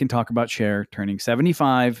 we can talk about Cher turning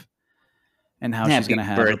 75 and how she's going to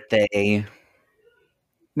have birthday.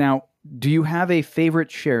 Now, do you have a favorite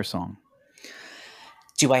Cher song?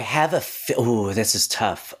 Do I have this is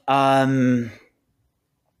tough.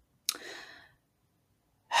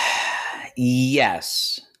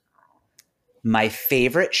 Yes. My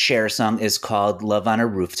favorite Cher song is called Love on a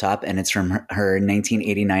Rooftop, and it's from her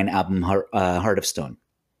 1989 album, Heart of Stone.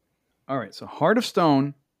 All right. So Heart of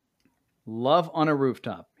Stone, Love on a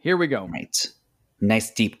Rooftop. Here we go. Right.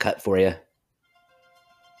 Nice deep cut for you.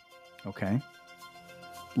 Okay.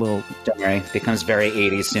 Don't worry. Becomes very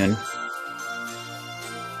 80s soon.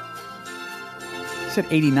 You said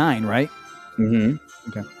 89, right? Mm-hmm.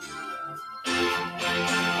 Okay.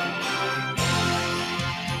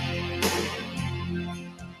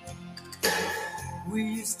 We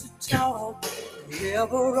used to talk,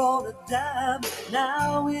 never on a dime.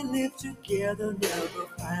 Now we live together, never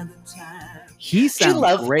find the time. He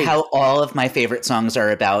sounds great. How all of my favorite songs are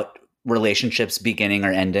about relationships beginning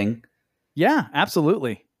or ending. Yeah,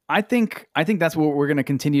 absolutely. I think that's what we're going to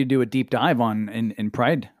continue to do a deep dive on in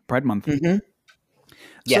Pride Month. Mm-hmm.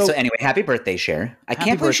 Yeah. So anyway, happy birthday, Cher. I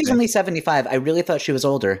can't believe she's only 75. I really thought she was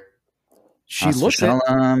older. She looks it.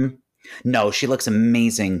 No, she looks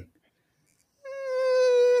amazing.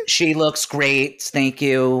 She looks great. Thank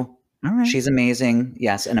you. All right. She's amazing.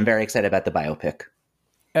 Yes, and I'm very excited about the biopic.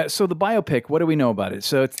 So the biopic, what do we know about it?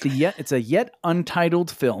 So it's a yet untitled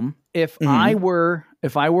film. If I were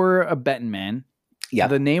a betting man,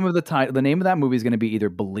 the name of that movie is going to be either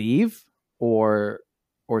Believe or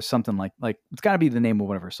something like it's got to be the name of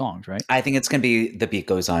one of her songs, right? I think it's going to be The Beat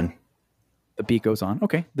Goes On. The Beat Goes On.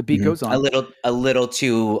 Okay, The Beat Goes On. A little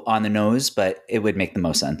too on the nose, but it would make the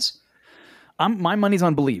most sense. My money's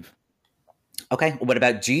on Believe. Okay. What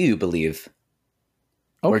about Do You Believe?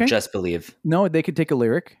 Okay. Or Just Believe? No, they could take a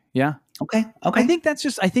lyric. Yeah. Okay. I think that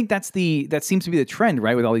seems to be the trend,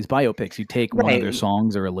 right? With all these biopics, you take one of their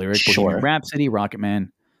songs or a lyric. Sure. Bohemian Rhapsody, Rocket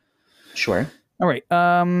Man. Sure. All right.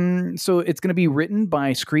 So it's going to be written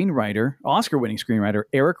by Oscar-winning screenwriter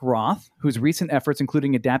Eric Roth, whose recent efforts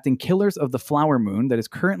including adapting Killers of the Flower Moon, that is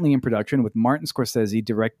currently in production with Martin Scorsese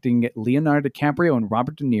directing Leonardo DiCaprio and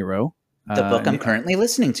Robert De Niro. The book I'm currently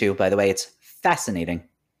listening to, by the way, it's fascinating.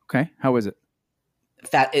 Okay. How is it?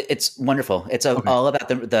 It's wonderful. It's all about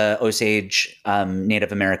the Osage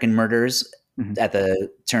Native American murders at the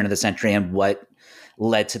turn of the century and what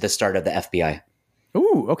led to the start of the FBI.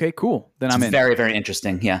 Ooh, okay, cool. Then I'm in. Very, very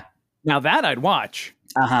interesting. Yeah. Now that I'd watch.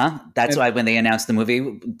 That's why when they announced the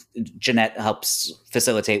movie, Jeanette helps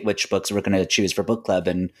facilitate which books we're going to choose for book club,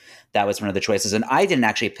 and that was one of the choices. And I didn't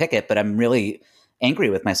actually pick it, but I'm really angry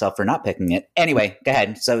with myself for not picking it. Anyway, go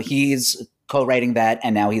ahead. So he's co-writing that,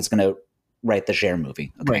 and now he's going to write the Cher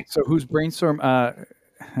movie. Okay. Right. So whose brainstorm?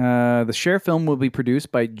 The Cher film will be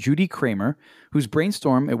produced by Judy Kramer, whose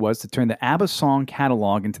brainstorm it was to turn the ABBA song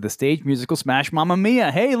catalog into the stage musical smash Mamma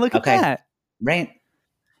Mia. Hey, look at that. Right.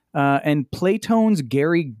 And Playtone's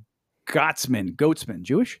Gary Goatsman,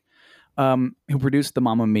 Jewish, who produced the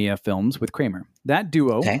Mamma Mia films with Kramer. That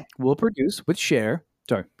duo will produce with Cher,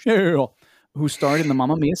 who starred in the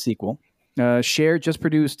Mamma Mia sequel. Cher just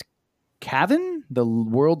produced Kevin, the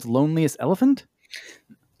world's loneliest elephant.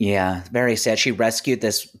 Yeah, very sad. She rescued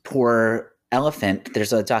this poor elephant.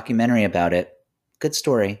 There's a documentary about it. Good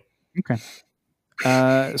story. Okay.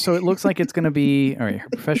 So it looks like it's going to be all right. Her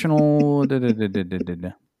professional.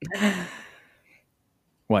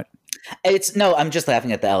 What? I'm just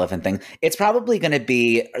laughing at the elephant thing. It's probably going to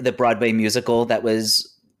be the Broadway musical that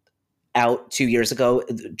was out 2 years ago.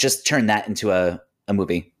 Just turn that into a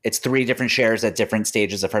movie. It's 3 different Chers at different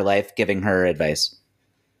stages of her life, giving her advice.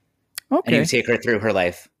 Okay. And you take her through her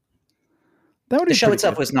life. The show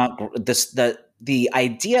itself was not the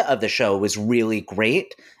idea of the show was really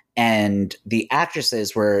great, and the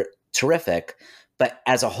actresses were terrific, but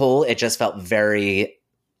as a whole, it just felt very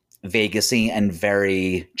Vegas-y and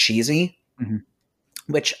very cheesy. Mm-hmm.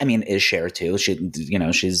 Which, I mean, is Cher too.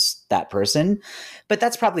 She's that person, but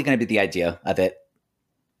that's probably going to be the idea of it.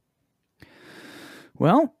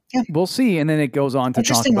 Well, yeah, we'll see. And then it goes on to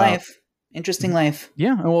talk about Interesting life.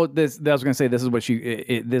 Yeah. Well, I was going to say, this is what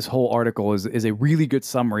this whole article is a really good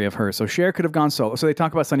summary of her. So Cher could have gone solo. So they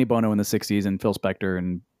talk about Sonny Bono in the 60s and Phil Spector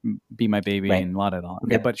and Be My Baby and la da da.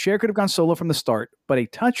 Okay. Yep. But Cher could have gone solo from the start, but a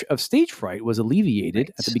touch of stage fright was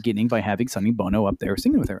alleviated at the beginning by having Sonny Bono up there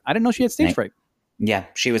singing with her. I didn't know she had stage fright. Yeah.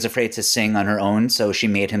 She was afraid to sing on her own, so she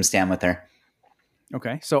made him stand with her.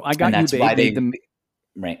 Okay. So I Got You, Babe.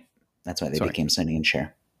 Right. That's why they became Sonny and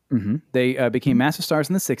Cher. Mm-hmm. They became massive stars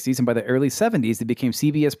in the 60s, and by the early 70s, they became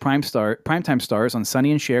CBS primetime stars on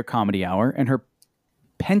Sonny and Cher Comedy Hour, and her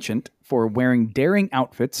penchant for wearing daring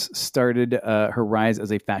outfits started her rise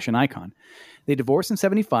as a fashion icon. They divorced in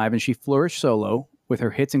 75, and she flourished solo with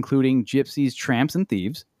her hits including Gypsies, Tramps, and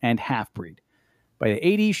Thieves, and Half Breed. By the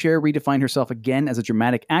 80s, Cher redefined herself again as a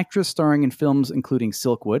dramatic actress, starring in films including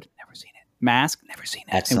Silkwood, never seen it, Mask, never seen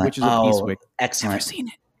it, excellent. and Witches of Eastwick, excellent. never seen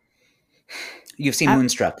it. You've seen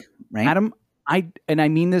Moonstruck, right? Adam, I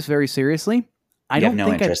mean this very seriously. I don't have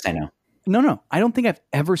no interest. I know. No. I don't think I've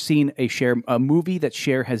ever seen a movie that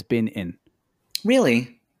Cher has been in.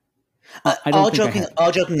 Really? All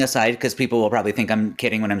joking aside, because people will probably think I'm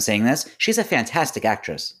kidding when I'm saying this. She's a fantastic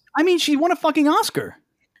actress. I mean, she won a fucking Oscar.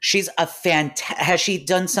 She's has she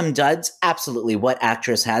done some duds? Absolutely. What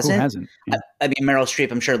actress hasn't? Who hasn't? Yeah. I mean, Meryl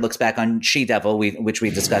Streep, I'm sure, looks back on She-Devil, which we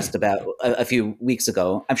discussed about a few weeks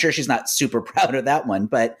ago. I'm sure she's not super proud of that one,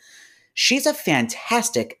 but she's a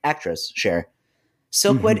fantastic actress, Cher.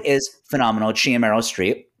 Silkwood is phenomenal. She and Meryl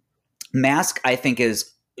Streep. Mask, I think,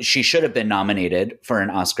 she should have been nominated for an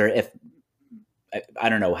Oscar. If I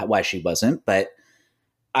don't know why she wasn't, but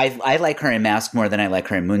I like her in Mask more than I like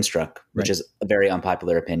her in Moonstruck, which is a very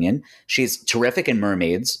unpopular opinion. She's terrific in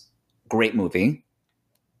Mermaids. Great movie.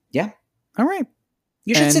 Yeah. All right.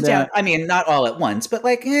 You should sit down. I mean, not all at once, but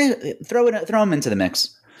throw them into the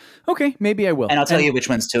mix. Okay, maybe I will. And I'll tell you which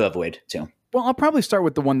ones to avoid too. Well, I'll probably start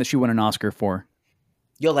with the one that she won an Oscar for.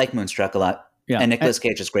 You'll like Moonstruck a lot. Yeah. And Nicolas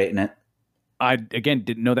Cage is great in it. I, again,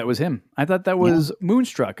 didn't know that was him. I thought that was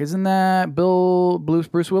Moonstruck. Isn't that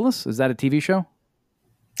Bruce Willis? Is that a TV show?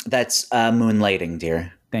 That's Moonlighting,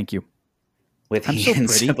 dear. Thank you. With he and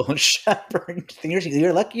Sybil Shepherd.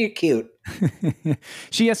 You're lucky you're cute.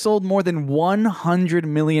 She has sold more than 100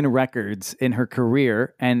 million records in her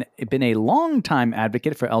career and been a long-time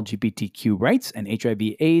advocate for LGBTQ rights and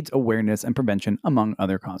HIV/AIDS awareness and prevention, among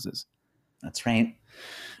other causes. That's right.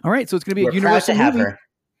 All right, so it's going to be a universal movie. Her.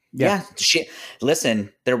 Yeah.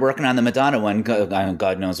 Listen, they're working on the Madonna one.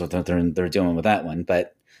 God knows what they're doing with that one,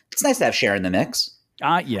 but it's nice to have Cher in the mix.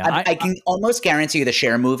 I can almost guarantee you the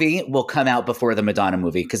Cher movie will come out before the Madonna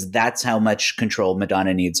movie because that's how much control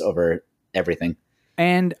Madonna needs over everything.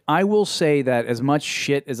 And I will say that as much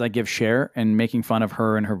shit as I give Cher and making fun of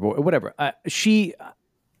her and her voice, whatever, she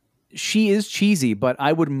is cheesy, but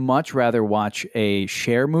I would much rather watch a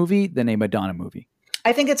Cher movie than a Madonna movie.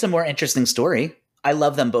 I think it's a more interesting story. I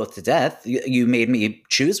love them both to death. You made me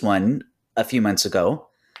choose one a few months ago.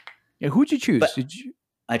 Yeah, who'd you choose?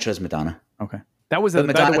 I chose Madonna. Okay. That was but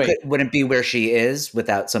Madonna wouldn't be where she is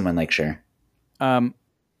without someone like Cher.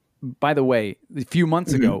 By the way, a few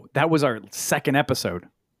months ago, that was our second episode.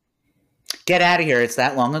 Get out of here. It's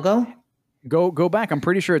that long ago? Go back. I'm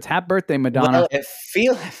pretty sure it's Happy Birthday, Madonna. Well, it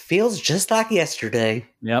feels just like yesterday.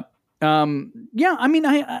 Yep. Yeah, I mean,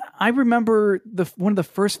 I remember one of the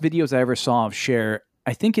first videos I ever saw of Cher,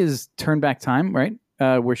 I think is Turn Back Time, right?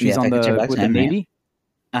 Where she's on the Navy.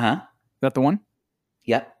 Uh-huh. Is that the one?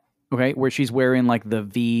 Yep. Okay, where she's wearing like the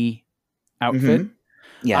V outfit.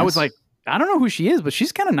 Yeah. I was like, I don't know who she is, but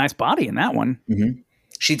she's kind of nice body in that one.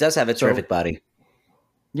 She does have a terrific body.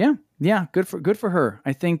 Yeah, good for her.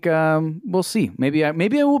 I think we'll see. Maybe I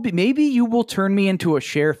will be. Maybe you will turn me into a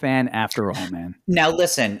Cher fan after all, man. Now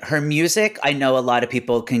listen, her music, I know a lot of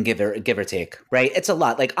people can give or take, right? It's a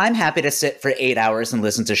lot. Like I'm happy to sit for 8 hours and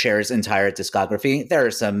listen to Cher's entire discography. There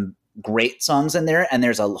are some great songs in there, and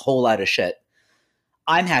there's a whole lot of shit.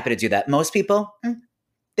 I'm happy to do that. Most people,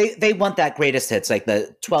 they want that greatest hits, like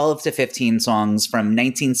the 12 to 15 songs from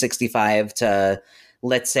 1965 to,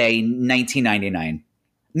 let's say, 1999.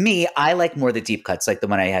 Me, I like more the deep cuts, like the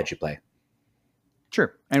one I had you play.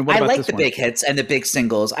 Sure. And what I about like this the one? big hits and the big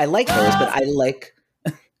singles. I like those, but I like...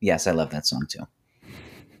 Yes, I love that song too.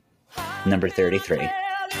 Number 33.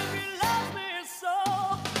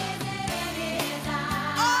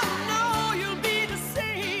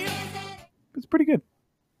 It's pretty good.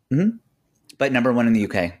 But number one in the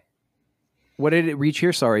UK. What did it reach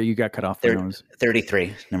here? Sorry, you got cut off the nose.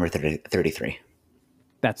 33. Number 33.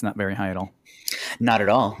 That's not very high at all. Not at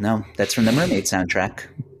all. No, that's from the Mermaid soundtrack.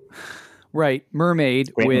 Right.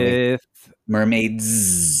 Mermaid Great with... movie.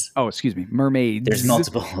 Mermaids. Oh, excuse me. Mermaids. There's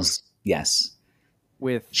multiples. Yes.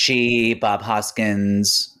 With... She, Bob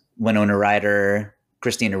Hoskins, Winona Ryder,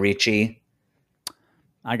 Christina Ricci.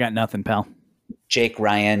 I got nothing, pal. Jake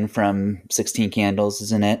Ryan from 16 Candles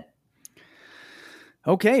is in it.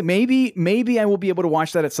 Okay, maybe I will be able to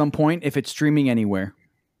watch that at some point if it's streaming anywhere.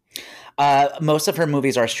 Most of her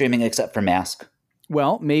movies are streaming except for Mask.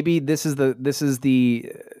 Well, maybe that's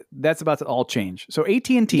about to all change. So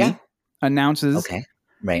AT&T announces. Okay,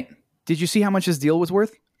 right. Did you see how much this deal was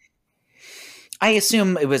worth? I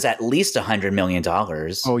assume it was at least $100 million.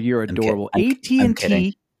 Oh, you're adorable.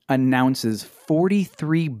 AT&T announces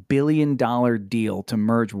 $43 billion deal to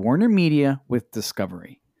merge Warner Media with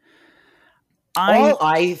Discovery. All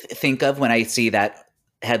I think of when I see that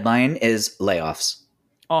headline is layoffs.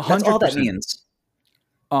 100%. That's all that means.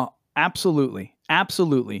 Absolutely.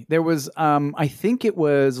 Absolutely. There was, I think it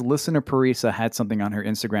was Listener Parisa had something on her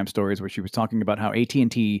Instagram stories where she was talking about how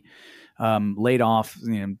AT&T laid off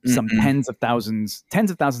some tens of thousands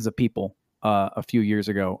of people a few years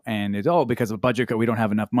ago. And it's all because of budget cut. We don't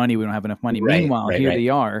have enough money. Right, Meanwhile, they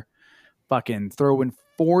are fucking throwing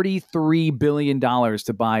 $43 billion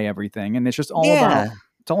to buy everything. And it's just all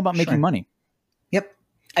about making money. Yep.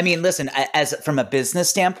 I mean, listen, as from a business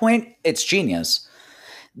standpoint, it's genius.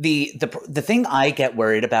 The thing I get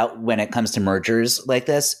worried about when it comes to mergers like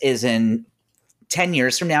this is in 10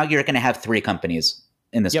 years from now, you're going to have 3 companies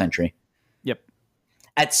in this country. Yep.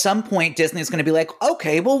 At some point, Disney's going to be like,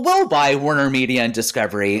 okay, well, we'll buy Warner Media and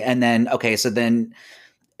Discovery. And then,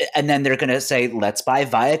 and then they're going to say, let's buy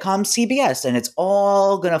Viacom, CBS. And it's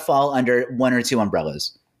all going to fall under 1 or 2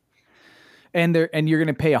 umbrellas. And you're going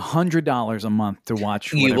to pay $100 a month to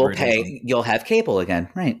watch. You will pay. You'll have cable again.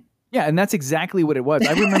 Right. Yeah. And that's exactly what it was.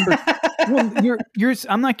 I remember, well,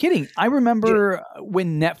 I'm not kidding. I remember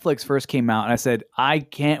when Netflix first came out and I said,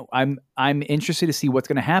 I'm interested to see what's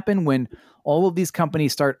going to happen when all of these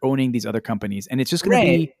companies start owning these other companies. And it's just going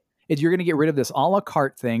to be, you're going to get rid of this a la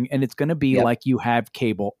carte thing. And it's going to be like you have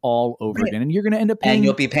cable all over again. And you're going to end up paying. And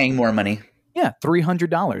you'll be paying more money. Yeah.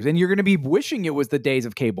 $300. And you're going to be wishing it was the days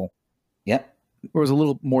of cable. Yep. It was a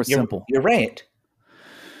little more simple. You're right.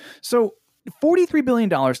 So $43 billion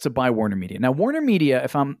to buy Warner Media. Now, Warner Media,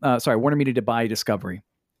 Warner Media to buy Discovery.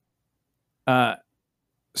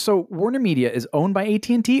 So Warner Media is owned by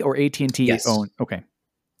AT&T or AT&T is owned? Okay.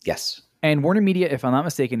 Yes. And Warner Media, if I'm not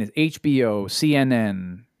mistaken, is HBO,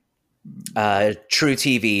 CNN. True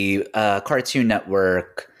TV, Cartoon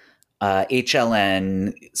Network,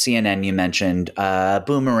 HLN, CNN. You mentioned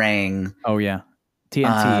Boomerang. Oh yeah,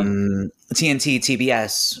 TNT. TNT,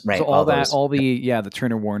 TBS, right? So the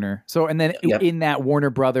Turner Warner. So and then in that Warner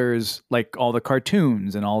Brothers, like all the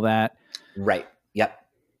cartoons and all that. Right. Yep.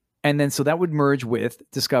 And then so that would merge with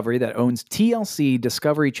Discovery that owns TLC,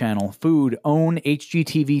 Discovery Channel, Food, OWN,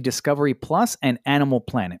 HGTV, Discovery Plus, and Animal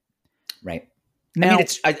Planet. Right. Now, I mean,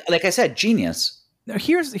 it's like I said, genius.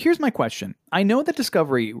 Here's my question. I know that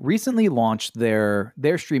Discovery recently launched their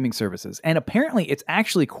streaming services, and apparently it's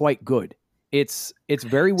actually quite good. It's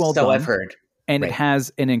very well done. So I've heard. And it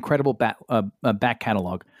has an incredible back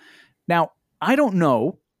catalog. Now, I don't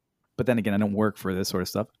know, but then again, I don't work for this sort of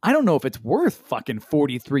stuff. I don't know if it's worth fucking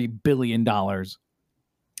 $43 billion.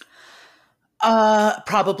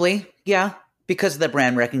 Probably, yeah. Because of the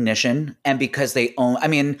brand recognition and because they own, I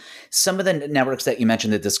mean, some of the networks that you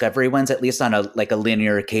mentioned, the Discovery ones, at least on a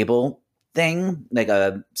linear cable thing, like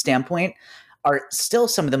a standpoint, are still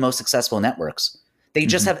some of the most successful networks. They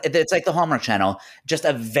just have, it's like the Hallmark Channel, just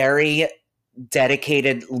a very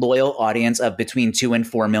dedicated, loyal audience of between 2 and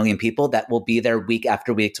 4 million people that will be there week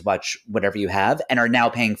after week to watch whatever you have and are now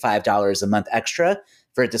paying $5 a month extra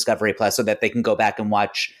for Discovery Plus so that they can go back and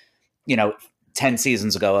watch, 10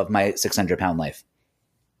 seasons ago of My 600-Pound Life.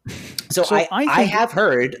 So I have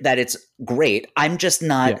heard that it's great. I'm just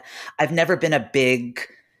not, I've never been a big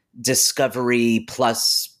Discovery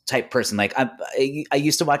Plus type person. Like I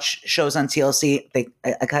used to watch shows on TLC.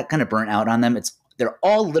 I got kind of burnt out on them. They're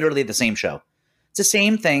all literally the same show. It's the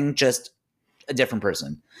same thing, just a different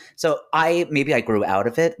person. So maybe I grew out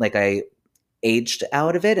of it. Like I aged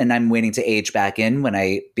out of it and I'm waiting to age back in when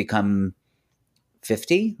I become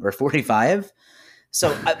 50 or 45.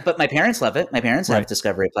 So, but my parents love it. My parents have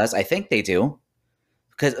Discovery Plus. I think they do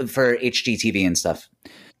because for HGTV and stuff.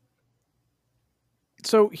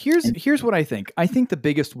 So here's what I think. I think the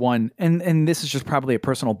biggest one, and this is just probably a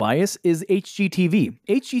personal bias, is HGTV.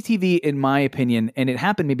 HGTV, in my opinion, and it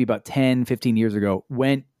happened maybe about 10, 15 years ago,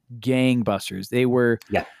 went gangbusters. They were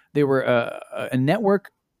a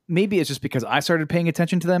network. Maybe it's just because I started paying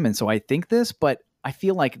attention to them, and so I think this, but I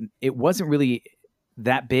feel like it wasn't really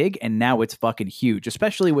that big, and now it's fucking huge,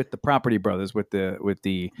 especially with the Property Brothers, with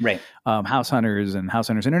the House Hunters and House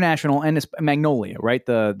Hunters International, and it's Magnolia, right?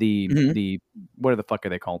 The what the fuck are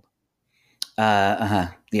they called? Yeah,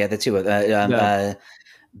 the two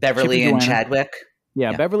Beverly and Chadwick.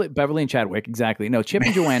 Yeah, Beverly and Chadwick, exactly. No, Chip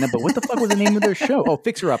and Joanna, but what the fuck was the name of their show? Oh,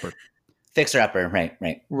 Fixer Upper. Fixer Upper, right.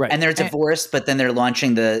 And they're divorced, but then they're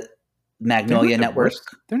launching the Magnolia Network.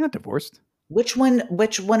 They're not divorced. Which one of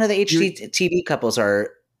the HGTV couples are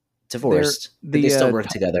divorced? They still work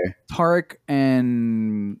together. Tarek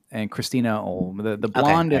and Christina, the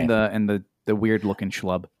blonde and the weird looking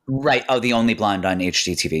schlub. Right. Oh, the only blonde on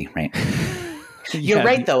HGTV. Right. You're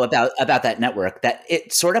right though about that network, that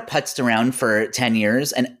it sort of putzed around for 10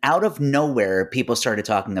 years and out of nowhere people started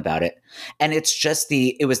talking about it. And it's just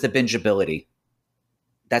it was the bingeability.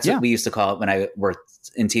 That's what we used to call it when I worked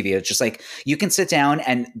in TV. It's just like you can sit down,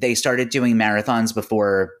 and they started doing marathons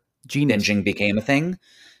before binging became a thing.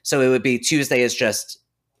 So it would be Tuesday is just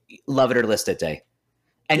love it or list it day.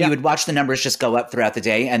 And you would watch the numbers just go up throughout the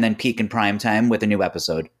day and then peak in prime time with a new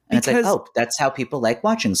episode. And it's like, oh, that's how people like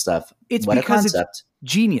watching stuff. What a concept. It's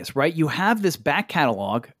genius, right? You have this back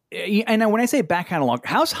catalog. And when I say back catalog,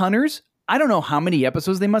 House Hunters, I don't know how many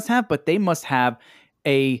episodes they must have, but they must have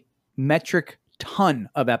a metric ton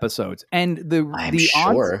of episodes, and the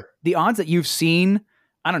odds that you've seen,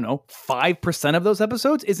 I don't know, 5% of those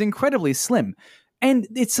episodes is incredibly slim. And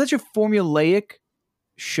it's such a formulaic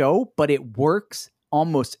show, but it works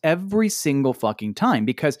almost every single fucking time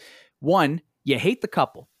because one, you hate the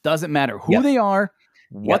couple, doesn't matter who they are,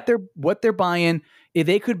 what they're buying. If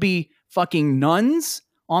they could be fucking nuns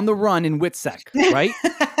on the run in Witsec, right?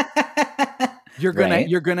 You're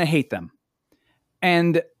gonna hate them.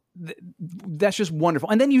 And that's just wonderful.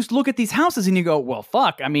 And then you look at these houses and you go, well,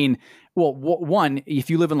 fuck. I mean, one, if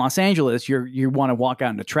you live in Los Angeles, you want to walk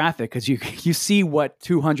out into traffic because you see what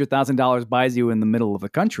 $200,000 buys you in the middle of the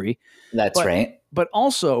country. That's right. But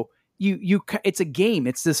also, it's a game.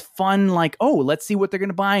 It's this fun, like, oh, let's see what they're going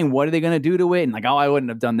to buy and what are they going to do to it, and like, oh, I wouldn't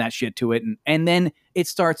have done that shit to it, and then it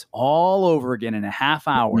starts all over again in a half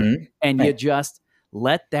hour, and you just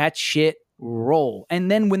let that shit roll. And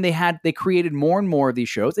then when they created more and more of these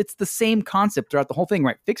shows, it's the same concept throughout the whole thing,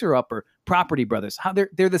 right? Fixer Upper, Property Brothers, how they're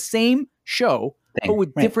the same show but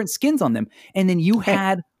with different skins on them. And then you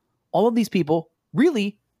had all of these people,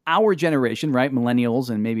 really our generation, right, millennials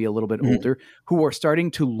and maybe a little bit older, who are starting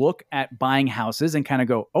to look at buying houses and kind of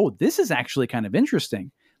go, oh, this is actually kind of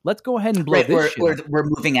interesting. Let's go ahead and blow this shit. We're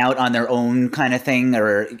moving out on their own kind of thing,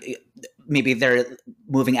 or maybe they're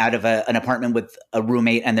moving out of an apartment with a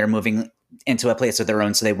roommate and they're moving into a place of their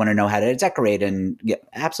own. So they want to know how to decorate, and yeah,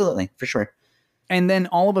 absolutely, for sure. And then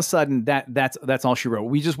all of a sudden that's all she wrote.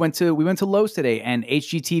 We went to Lowe's today, and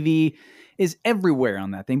HGTV is everywhere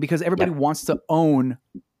on that thing because everybody wants to own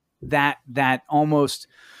that almost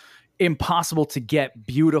impossible to get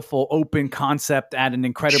beautiful open concept at an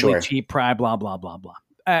incredibly cheap price, blah, blah, blah, blah.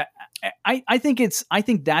 I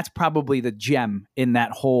think that's probably the gem in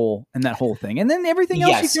that whole thing. And then everything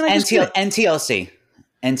else you can NTLC.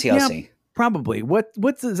 Yeah, probably.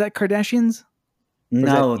 What's is that Kardashians?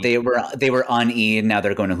 No, they were on E, and now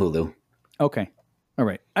they're going to Hulu. Okay. All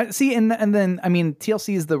right. See, and then I mean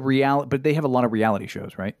TLC is the reality, but they have a lot of reality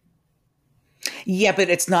shows, right? Yeah, but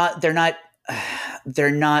it's not. They're not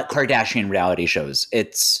Kardashian reality shows.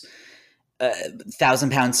 It's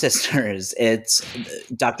 1,000-Pound Sisters. It's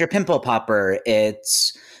Dr. Pimple Popper.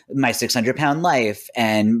 It's My 600-Pound Life,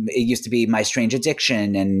 and it used to be My Strange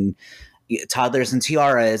Addiction, and Toddlers and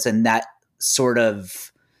Tiaras, and that sort of.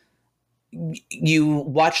 You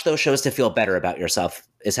watch those shows to feel better about yourself,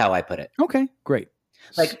 is how I put it. Okay, great.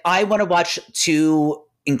 Like, I want to watch two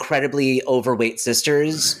incredibly overweight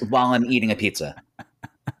sisters while I'm eating a pizza.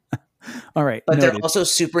 All right. But they're also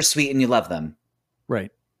super sweet and you love them.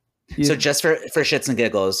 Right. So just for shits and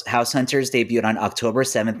giggles, House Hunters debuted on October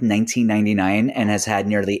 7th, 1999 and has had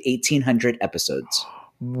nearly 1,800 episodes.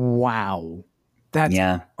 Wow.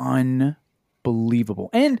 That's unbelievable.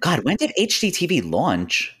 And God, when did HGTV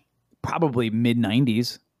launch? Probably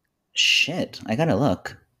mid-90s. Shit, I gotta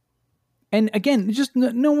look. And again, just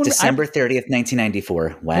no one. December 30th,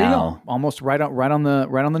 1994. Wow, almost right on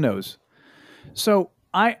the nose. So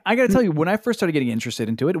I got to tell you, when I first started getting interested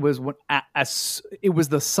into it, it was it was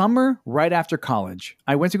the summer right after college.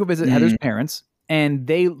 I went to go visit Heather's parents, and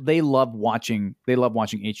they love watching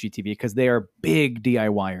HGTV because they are big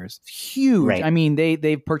DIYers, huge. Right. I mean,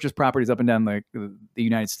 they've purchased properties up and down the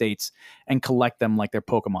United States and collect them like they're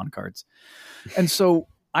Pokemon cards. And so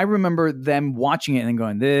I remember them watching it and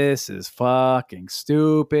going, "This is fucking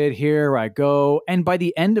stupid. Here I go." And by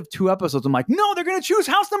the end of 2 episodes, I'm like, "No, they're gonna choose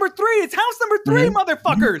house number 3. It's house number 3,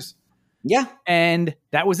 motherfuckers." Yeah, and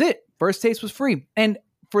that was it. First taste was free, and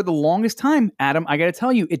for the longest time, Adam, I got to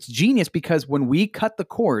tell you, it's genius because when we cut the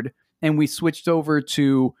cord and we switched over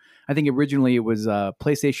to, I think originally it was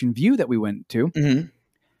PlayStation Vue that we went to,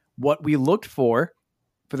 what we looked for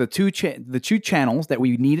the two channels that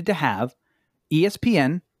we needed to have,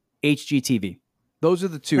 ESPN, HGTV. Those are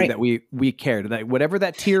the two that we cared. That whatever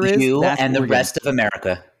that tier is, you and the rest of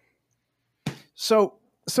America. So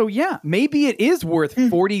yeah, maybe it is worth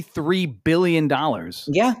 $43 billion.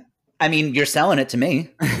 Yeah. I mean, you're selling it to me.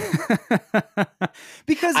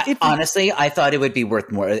 Because honestly, I thought it would be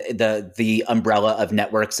worth more. The umbrella of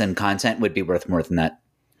networks and content would be worth more than that.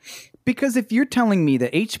 Because if you're telling me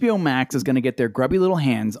that HBO Max is going to get their grubby little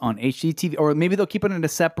hands on HGTV, or maybe they'll keep it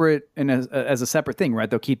as a separate thing, right?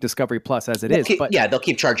 They'll keep Discovery Plus as it is. They'll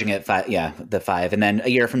keep charging it $5, and then a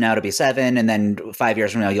year from now it'll be $7, and then 5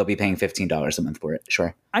 years from now you'll be paying $15 a month for it.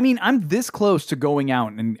 Sure. I mean, I'm this close to going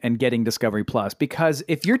out and getting Discovery Plus because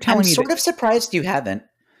if you're telling me, I'm sort of surprised you haven't.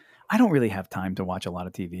 I don't really have time to watch a lot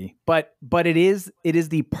of TV, but it is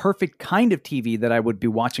the perfect kind of TV that I would be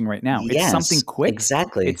watching right now. It's something quick.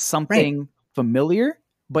 Exactly. It's something familiar,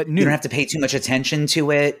 but new. You don't have to pay too much attention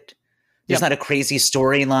to it. There's not a crazy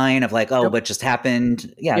storyline of like, what just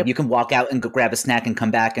happened? Yeah, you can walk out and go grab a snack and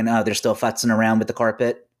come back and they're still futzing around with the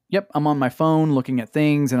carpet. Yep, I'm on my phone looking at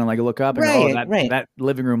things and I look up and that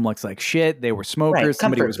living room looks like shit. They were smokers. Right.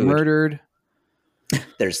 Somebody was murdered.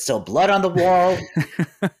 There's still blood on the wall.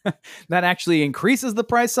 That actually increases the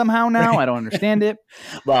price somehow now. I don't understand it.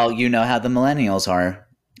 Well, you know how the millennials are.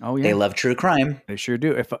 Oh yeah, they love true crime. They sure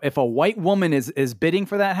do. If a white woman is bidding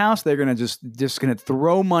for that house, they're gonna just gonna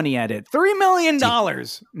throw money at it. $3 million,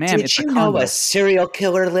 man. Did you know a serial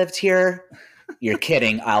killer lived here? You're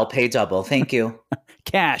kidding. I'll pay double. Thank you.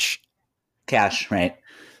 Cash, right?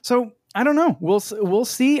 So I don't know. We'll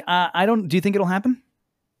see. Do you think it'll happen?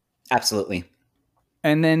 Absolutely.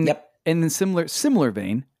 And then, in similar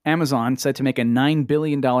vein, Amazon said to make a $9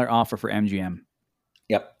 billion offer for MGM.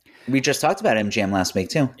 Yep, we just talked about MGM last week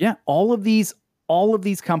too. Yeah, all of these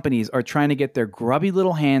companies are trying to get their grubby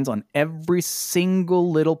little hands on every single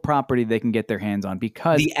little property they can get their hands on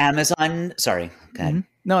because the Amazon. Sorry, go ahead.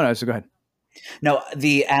 No, so go ahead. No,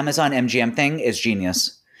 the Amazon MGM thing is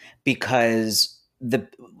genius because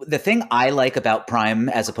the thing I like about Prime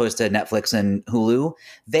as opposed to Netflix and Hulu,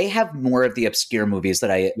 they have more of the obscure movies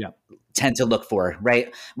that I tend to look for,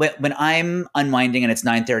 right? When I'm unwinding and it's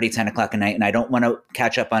 9:30, 10 o'clock at night and I don't want to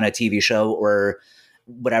catch up on a TV show or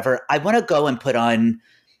whatever, I want to go and put on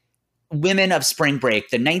Women of Spring Break,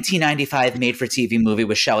 the 1995 made-for-TV movie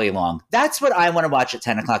with Shelley Long. That's what I want to watch at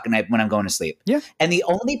 10 o'clock at night when I'm going to sleep. Yeah. And the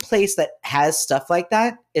only place that has stuff like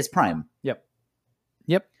that is Prime. Yep.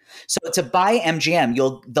 So to buy MGM,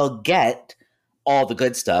 they'll get all the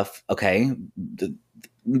good stuff, okay? The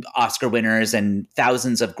Oscar winners and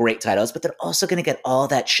thousands of great titles, but they're also going to get all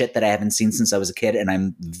that shit that I haven't seen since I was a kid, and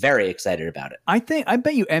I'm very excited about it. I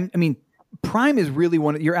bet you, I mean, Prime is really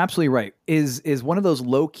you're absolutely right, is one of those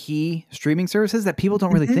low-key streaming services that people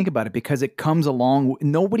don't really think about it because it comes along.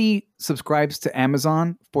 Nobody subscribes to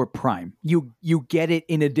Amazon for Prime. You get it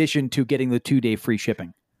in addition to getting the 2-day free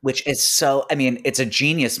shipping. Which is so, I mean, it's a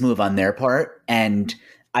genius move on their part, and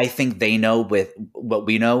I think they know with what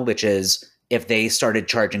we know, which is if they started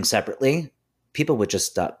charging separately, people would just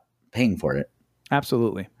stop paying for it.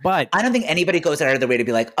 Absolutely. But I don't think anybody goes out of their way to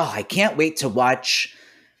be like, oh, I can't wait to watch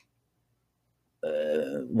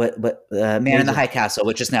Man in the High Castle,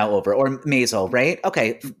 which is now over, or Maisel, right?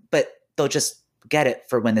 Okay, but they'll just get it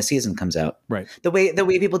for when the season comes out. Right. The way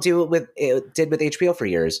people did with HBO for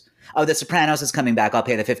years. Oh, The Sopranos is coming back. I'll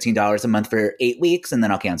pay the $15 a month for 8 weeks and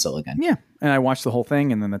then I'll cancel again. Yeah. And I watch the whole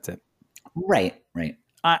thing and then that's it. Right.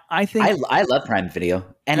 I think I love Prime Video,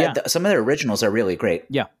 and some of their originals are really great.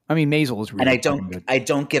 Yeah. I mean, Maisel is really good. I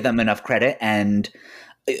don't give them enough credit. And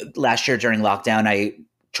last year during lockdown, I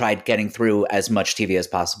tried getting through as much TV as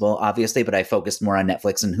possible, obviously, but I focused more on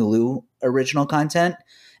Netflix and Hulu original content.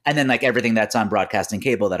 And then like everything that's on broadcasting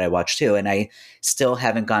cable that I watch too. And I still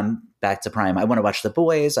haven't gone back to Prime. I want to watch The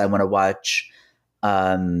Boys. I want to watch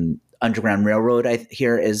Underground Railroad, I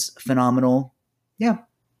hear is phenomenal. Yeah,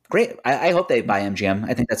 great. I hope they buy MGM.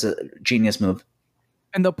 I think that's a genius move.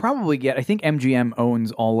 And they'll probably get, I think MGM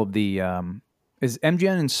owns all of the, is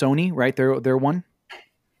MGM and Sony, right? They're one?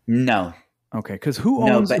 No. Okay, because who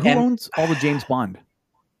owns all the James Bond?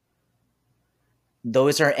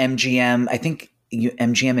 Those are MGM, I think.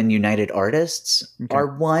 MGM and United Artists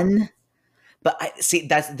are one, but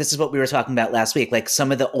this is what we were talking about last week. Like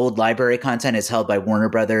some of the old library content is held by Warner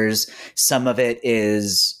Brothers. Some of it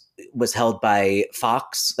was held by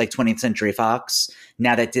Fox, like 20th Century Fox.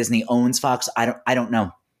 Now that Disney owns Fox, I don't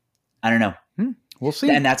know. We'll see.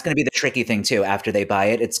 And that's going to be the tricky thing too. After they buy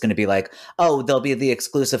it, it's going to be like, oh, they'll be the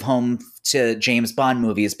exclusive home to James Bond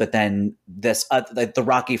movies, but then the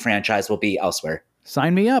Rocky franchise will be elsewhere.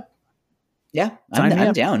 Sign me up. Yeah,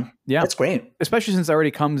 I'm down. Yeah, that's great. Especially since it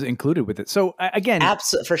already comes included with it. So again,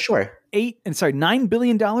 for sure. $9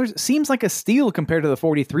 billion seems like a steal compared to the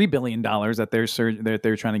 $43 billion that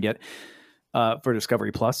they're trying to get for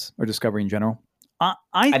Discovery Plus or Discovery in general.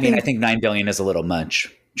 I think $9 billion is a little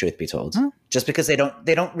much, truth be told. Huh? Just because they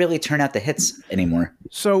don't really turn out the hits anymore.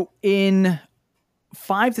 So in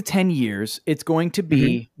 5 to 10 years, it's going to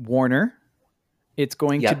be Warner. It's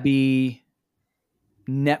going to be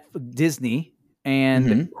Disney,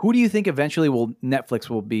 and who do you think eventually Netflix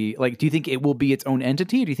will be? Like, do you think it will be its own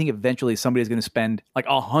entity, or do you think eventually somebody's going to spend like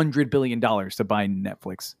 $100 billion to buy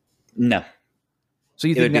Netflix? No. So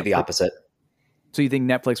you think it would be the opposite? So you think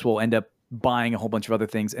Netflix will end up buying a whole bunch of other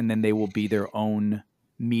things, and then they will be their own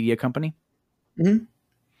media company? Mm-hmm.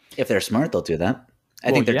 If they're smart, they'll do that.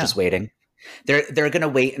 I think they're just waiting. They're going to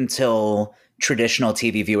wait until traditional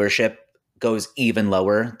TV viewership goes even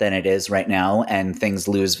lower than it is right now and things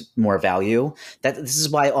lose more value. This is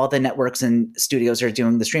why all the networks and studios are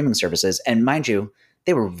doing the streaming services. And mind you,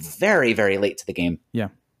 they were very, very late to the game. Yeah.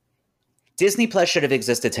 Disney Plus should have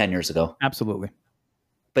existed 10 years ago. Absolutely.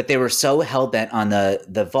 But they were so hell-bent on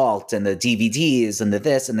the vault and the DVDs and the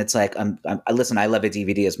this. And it's like, listen, I love a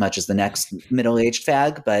DVD as much as the next middle-aged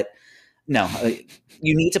fag, but no,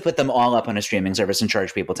 you need to put them all up on a streaming service and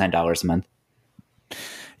charge people $10 a month.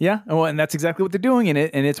 Yeah, well, and that's exactly what they're doing in it,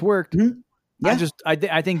 and it's worked. Mm-hmm. Yeah.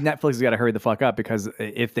 I think Netflix has got to hurry the fuck up because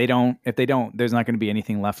if they don't, there's not going to be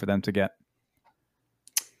anything left for them to get.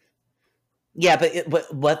 Yeah,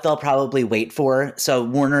 but what they'll probably wait for. So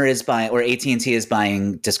Warner is buying, or AT&T is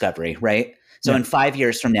buying Discovery, right? So in 5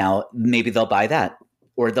 years from now, maybe they'll buy that,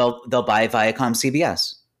 or they'll buy Viacom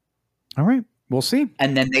CBS. All right, we'll see.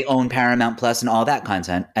 And then they own Paramount Plus and all that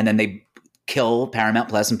content, and then they kill Paramount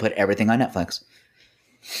Plus and put everything on Netflix.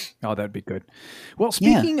 Oh, that'd be good. Well,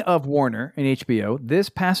 speaking of Warner and HBO, this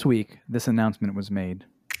past week, this announcement was made.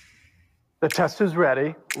 The test is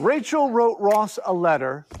ready. Rachel wrote Ross a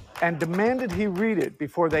letter and demanded he read it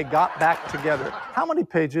before they got back together. How many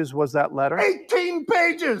pages was that letter? 18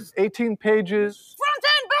 pages! 18 pages. Front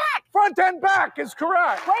and back! Front and back is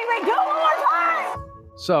correct. Wait, do it one more time!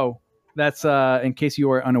 So, that's, in case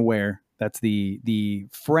you are unaware, that's the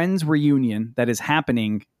Friends reunion that is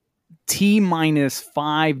happening T-minus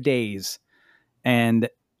 5 days. And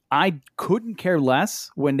I couldn't care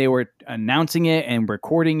less when they were announcing it and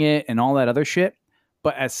recording it and all that other shit.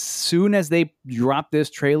 But as soon as they dropped this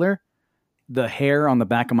trailer, the hair on the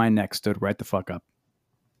back of my neck stood right the fuck up.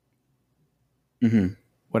 Mm-hmm.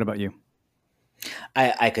 What about you?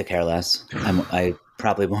 I could care less. I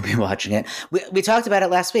probably won't be watching it. We talked about it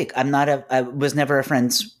last week. I was never a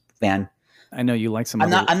Friends fan. I know you like some.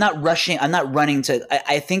 I'm not rushing. I'm not running to.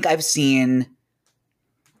 I think I've seen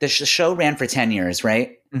the show ran for 10 years,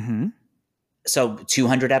 right? Mm-hmm. So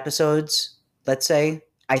 200 episodes, let's say.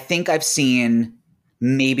 I think I've seen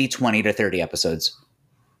maybe 20 to 30 episodes,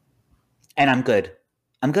 and I'm good.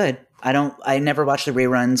 I never watch the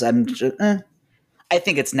reruns. I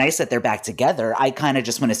think it's nice that they're back together. I kind of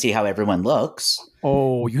just want to see how everyone looks.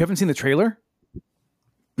 Oh, you haven't seen the trailer?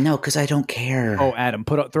 No, because I don't care. Oh, Adam,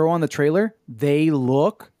 throw on the trailer. They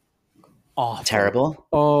look awful. Terrible.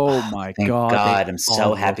 Oh my Thank God. I'm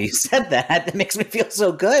so happy you said that. That makes me feel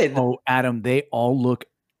so good. Oh, Adam, they all look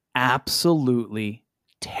absolutely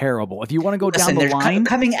terrible. If you want to go down the line,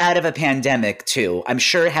 coming out of a pandemic too. I'm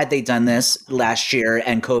sure had they done this last year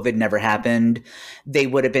and COVID never happened, they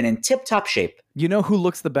would have been in tip-top shape. You know who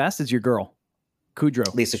looks the best is your girl,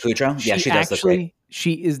 Kudrow. Lisa Kudrow? Yeah, she does look great.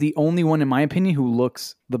 She is the only one, in my opinion, who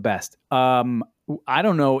looks the best. I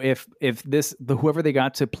don't know if whoever they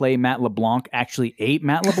got to play Matt LeBlanc actually ate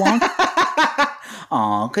Matt LeBlanc.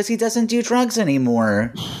 Oh, because he doesn't do drugs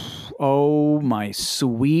anymore. Oh, my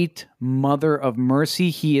sweet mother of mercy.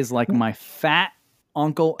 He is like my fat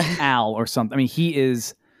Uncle Al or something. I mean, he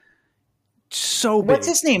is so big. What's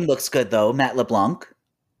his name looks good, though? Matt LeBlanc?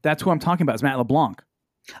 That's who I'm talking about. It's Matt LeBlanc.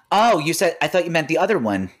 Oh, I thought you meant the other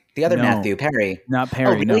one. The other Matthew, Perry. Not Perry,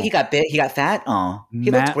 Oh, really? no. He got bit? He got fat? Oh,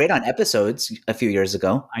 he looked great on episodes a few years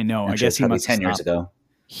ago. I know. I sure guess he probably must 10 years ago.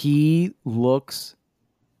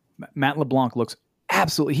 Matt LeBlanc looks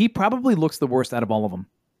absolutely, he probably looks the worst out of all of them.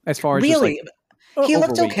 As far as really, he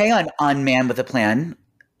looked overweight. okay on Man with a Plan.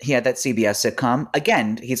 He had that CBS sitcom.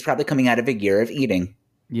 Again, he's probably coming out of a year of eating.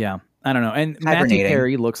 Yeah, I don't know. And Matthew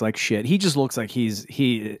Perry looks like shit. He just looks like his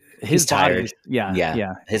tired. Body.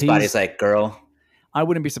 Yeah. His body's like, girl. I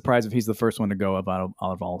wouldn't be surprised if he's the first one to go out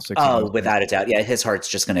of all six. Oh, without a doubt. Yeah, his heart's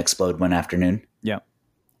just going to explode one afternoon. Yeah.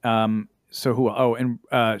 So who? Oh, and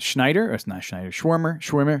Schneider. Or it's not Schneider. Schwimmer.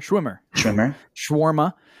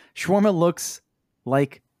 Schwarma looks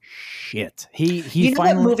like shit. He you know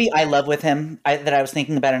finally. What movie I love with him that I was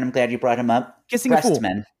thinking about, and I'm glad you brought him up? Kissing a Fool.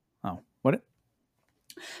 Men. Oh, what?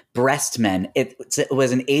 Breast Men. It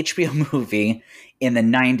was an HBO movie in the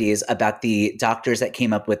 90s about the doctors that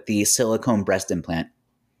came up with the silicone breast implant.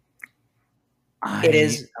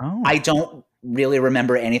 I don't really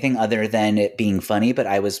remember anything other than it being funny, but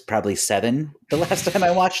I was probably 7 the last time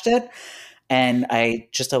I watched it. And I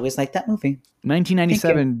just always liked that movie.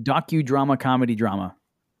 1997 docudrama comedy drama.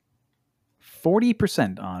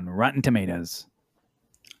 40% on Rotten Tomatoes.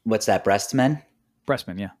 What's that? Breast Men? Breast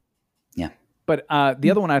Men, yeah. Yeah. But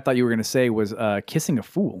the other one I thought you were going to say was Kissing a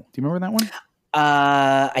Fool. Do you remember that one?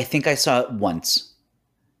 I think I saw it once.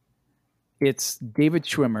 It's David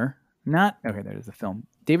Schwimmer. There's the film.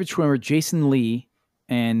 David Schwimmer, Jason Lee,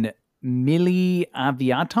 and Millie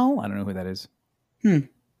Aviatal. I don't know who that is.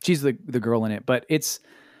 She's the girl in it. But it's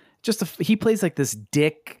just he plays like this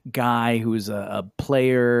dick guy who's a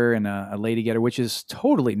player and a lady getter, which is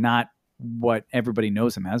totally not what everybody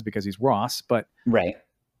knows him as because he's Ross. But right.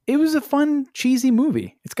 It was a fun, cheesy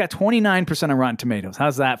movie. It's got 29% on Rotten Tomatoes.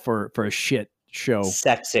 How's that for a shit show?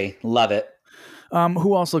 Sexy. Love it.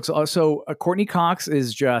 Who else looks... So Courtney Cox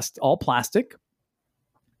is just all plastic.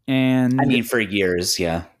 And I mean, for years,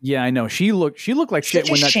 yeah. Yeah, I know. She looked like shit.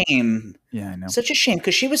 Such a shame. Yeah, I know. Such a shame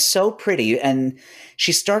because she was so pretty. And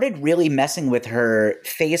she started really messing with her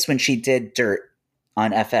face when she did Dirt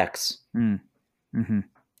on FX. Mm-hmm.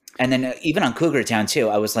 And then even on Cougar Town, too,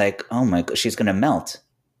 I was like, oh my God, she's going to melt.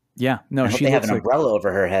 Yeah, no, I hope they have an umbrella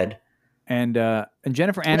over her head. And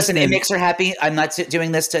Jennifer Aniston. Listen, it makes her happy. I'm not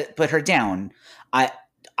doing this to put her down.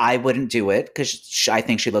 I wouldn't do it because I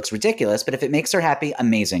think she looks ridiculous. But if it makes her happy,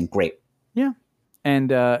 amazing, great. Yeah, and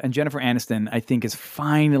Jennifer Aniston, I think, is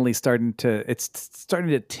finally starting to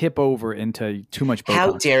tip over into too much Botox.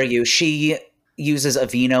 How dare you? She uses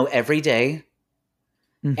Aveeno every day,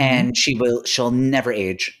 and she'll never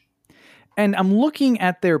age. And I'm looking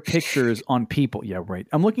at their pictures on People. Yeah, right.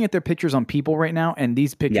 I'm looking at their pictures on People right now, and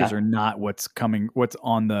these pictures are not what's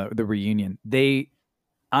on the reunion.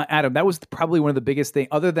 Adam, that was probably one of the biggest things,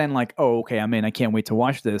 other than like, oh, okay, I'm in. I can't wait to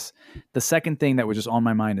watch this. The second thing that was just on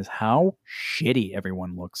my mind is how shitty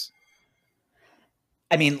everyone looks.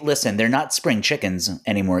 I mean, listen, they're not spring chickens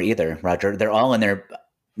anymore either, Roger. They're all in their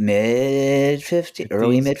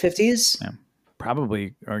early mid-50s. Yeah.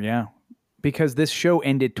 Probably, or yeah, because this show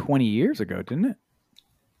ended 20 years ago, didn't it?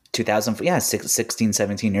 2000, yeah, 16,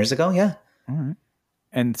 17 years ago. Yeah. All right.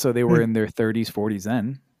 And so they were in their 30s, 40s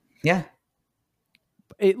then. Yeah.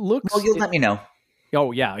 It looks. Well, you'll let me know.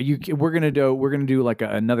 Oh yeah, we're gonna do like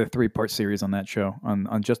another 3-part series on that show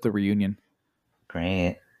on just the reunion.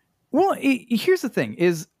 Great. Well, here's the thing: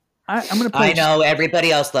 is I'm gonna. Play I know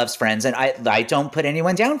everybody else loves Friends, and I don't put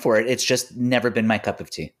anyone down for it. It's just never been my cup of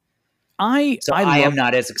tea. I am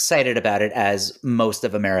not as excited about it as most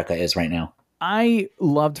of America is right now. I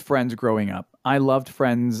loved Friends growing up. I loved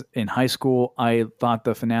Friends in high school. I thought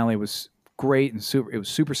the finale was great and it was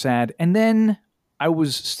super sad. And then I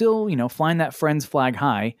was still, flying that Friends flag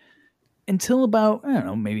high until about, I don't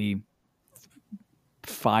know, maybe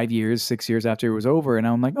 5 years, 6 years after it was over. And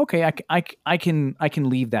I'm like, okay, I can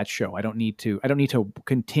leave that show. I don't need to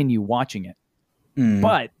continue watching it.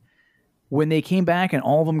 But when they came back and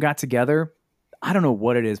all of them got together, I don't know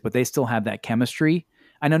what it is, but they still have that chemistry.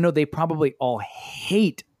 And I know they probably all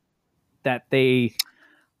hate that they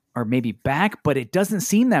are maybe back, but it doesn't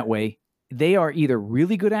seem that way. They are either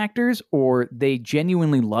really good actors or they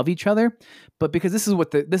genuinely love each other. But because this is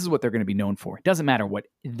what they're going to be known for. It doesn't matter what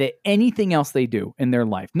anything else they do in their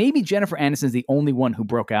life. Maybe Jennifer Aniston is the only one who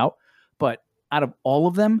broke out, but out of all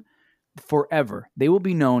of them, forever they will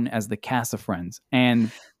be known as the cast of Friends.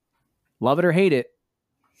 And love it or hate it,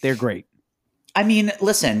 they're great. I mean,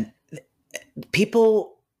 listen,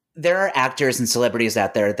 there are actors and celebrities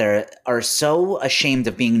out there that are so ashamed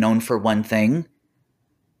of being known for one thing.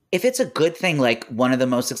 If it's a good thing, like one of the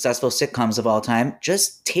most successful sitcoms of all time,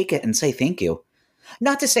 just take it and say thank you.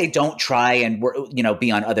 Not to say don't try and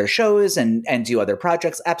be on other shows and do other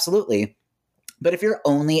projects. Absolutely. But if you're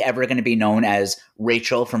only ever going to be known as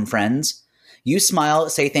Rachel from Friends, you smile,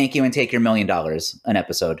 say thank you, and take your $1 million an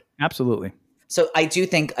episode. Absolutely. So I do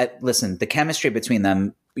think, listen, the chemistry between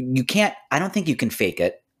them, I don't think you can fake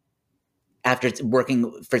it after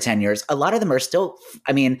working for 10 years. A lot of them are still,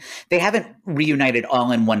 they haven't reunited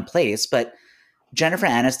all in one place, but Jennifer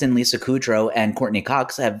Aniston, Lisa Kudrow, and Courtney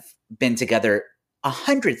Cox have been together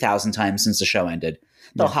 100,000 times since the show ended.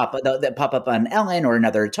 They'll pop up on Ellen or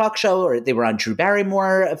another talk show, or they were on Drew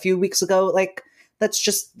Barrymore a few weeks ago. Like,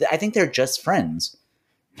 I think they're just friends.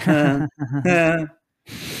 Well,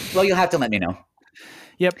 you'll have to let me know.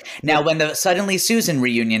 Yep. Now, when the Suddenly Susan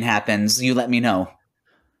reunion happens, you let me know.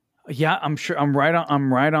 Yeah, I'm sure. I'm right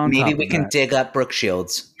on. Maybe we can dig up Brooke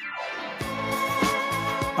Shields.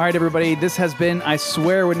 All right, everybody. This has been I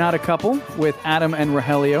Swear We're Not a Couple with Adam and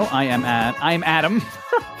Rogelio. I'm Adam.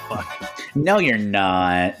 Fuck. No, you're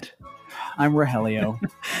not. I'm Rogelio.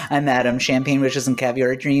 I'm Adam. Champagne wishes and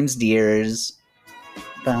caviar dreams, dears.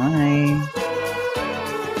 Bye.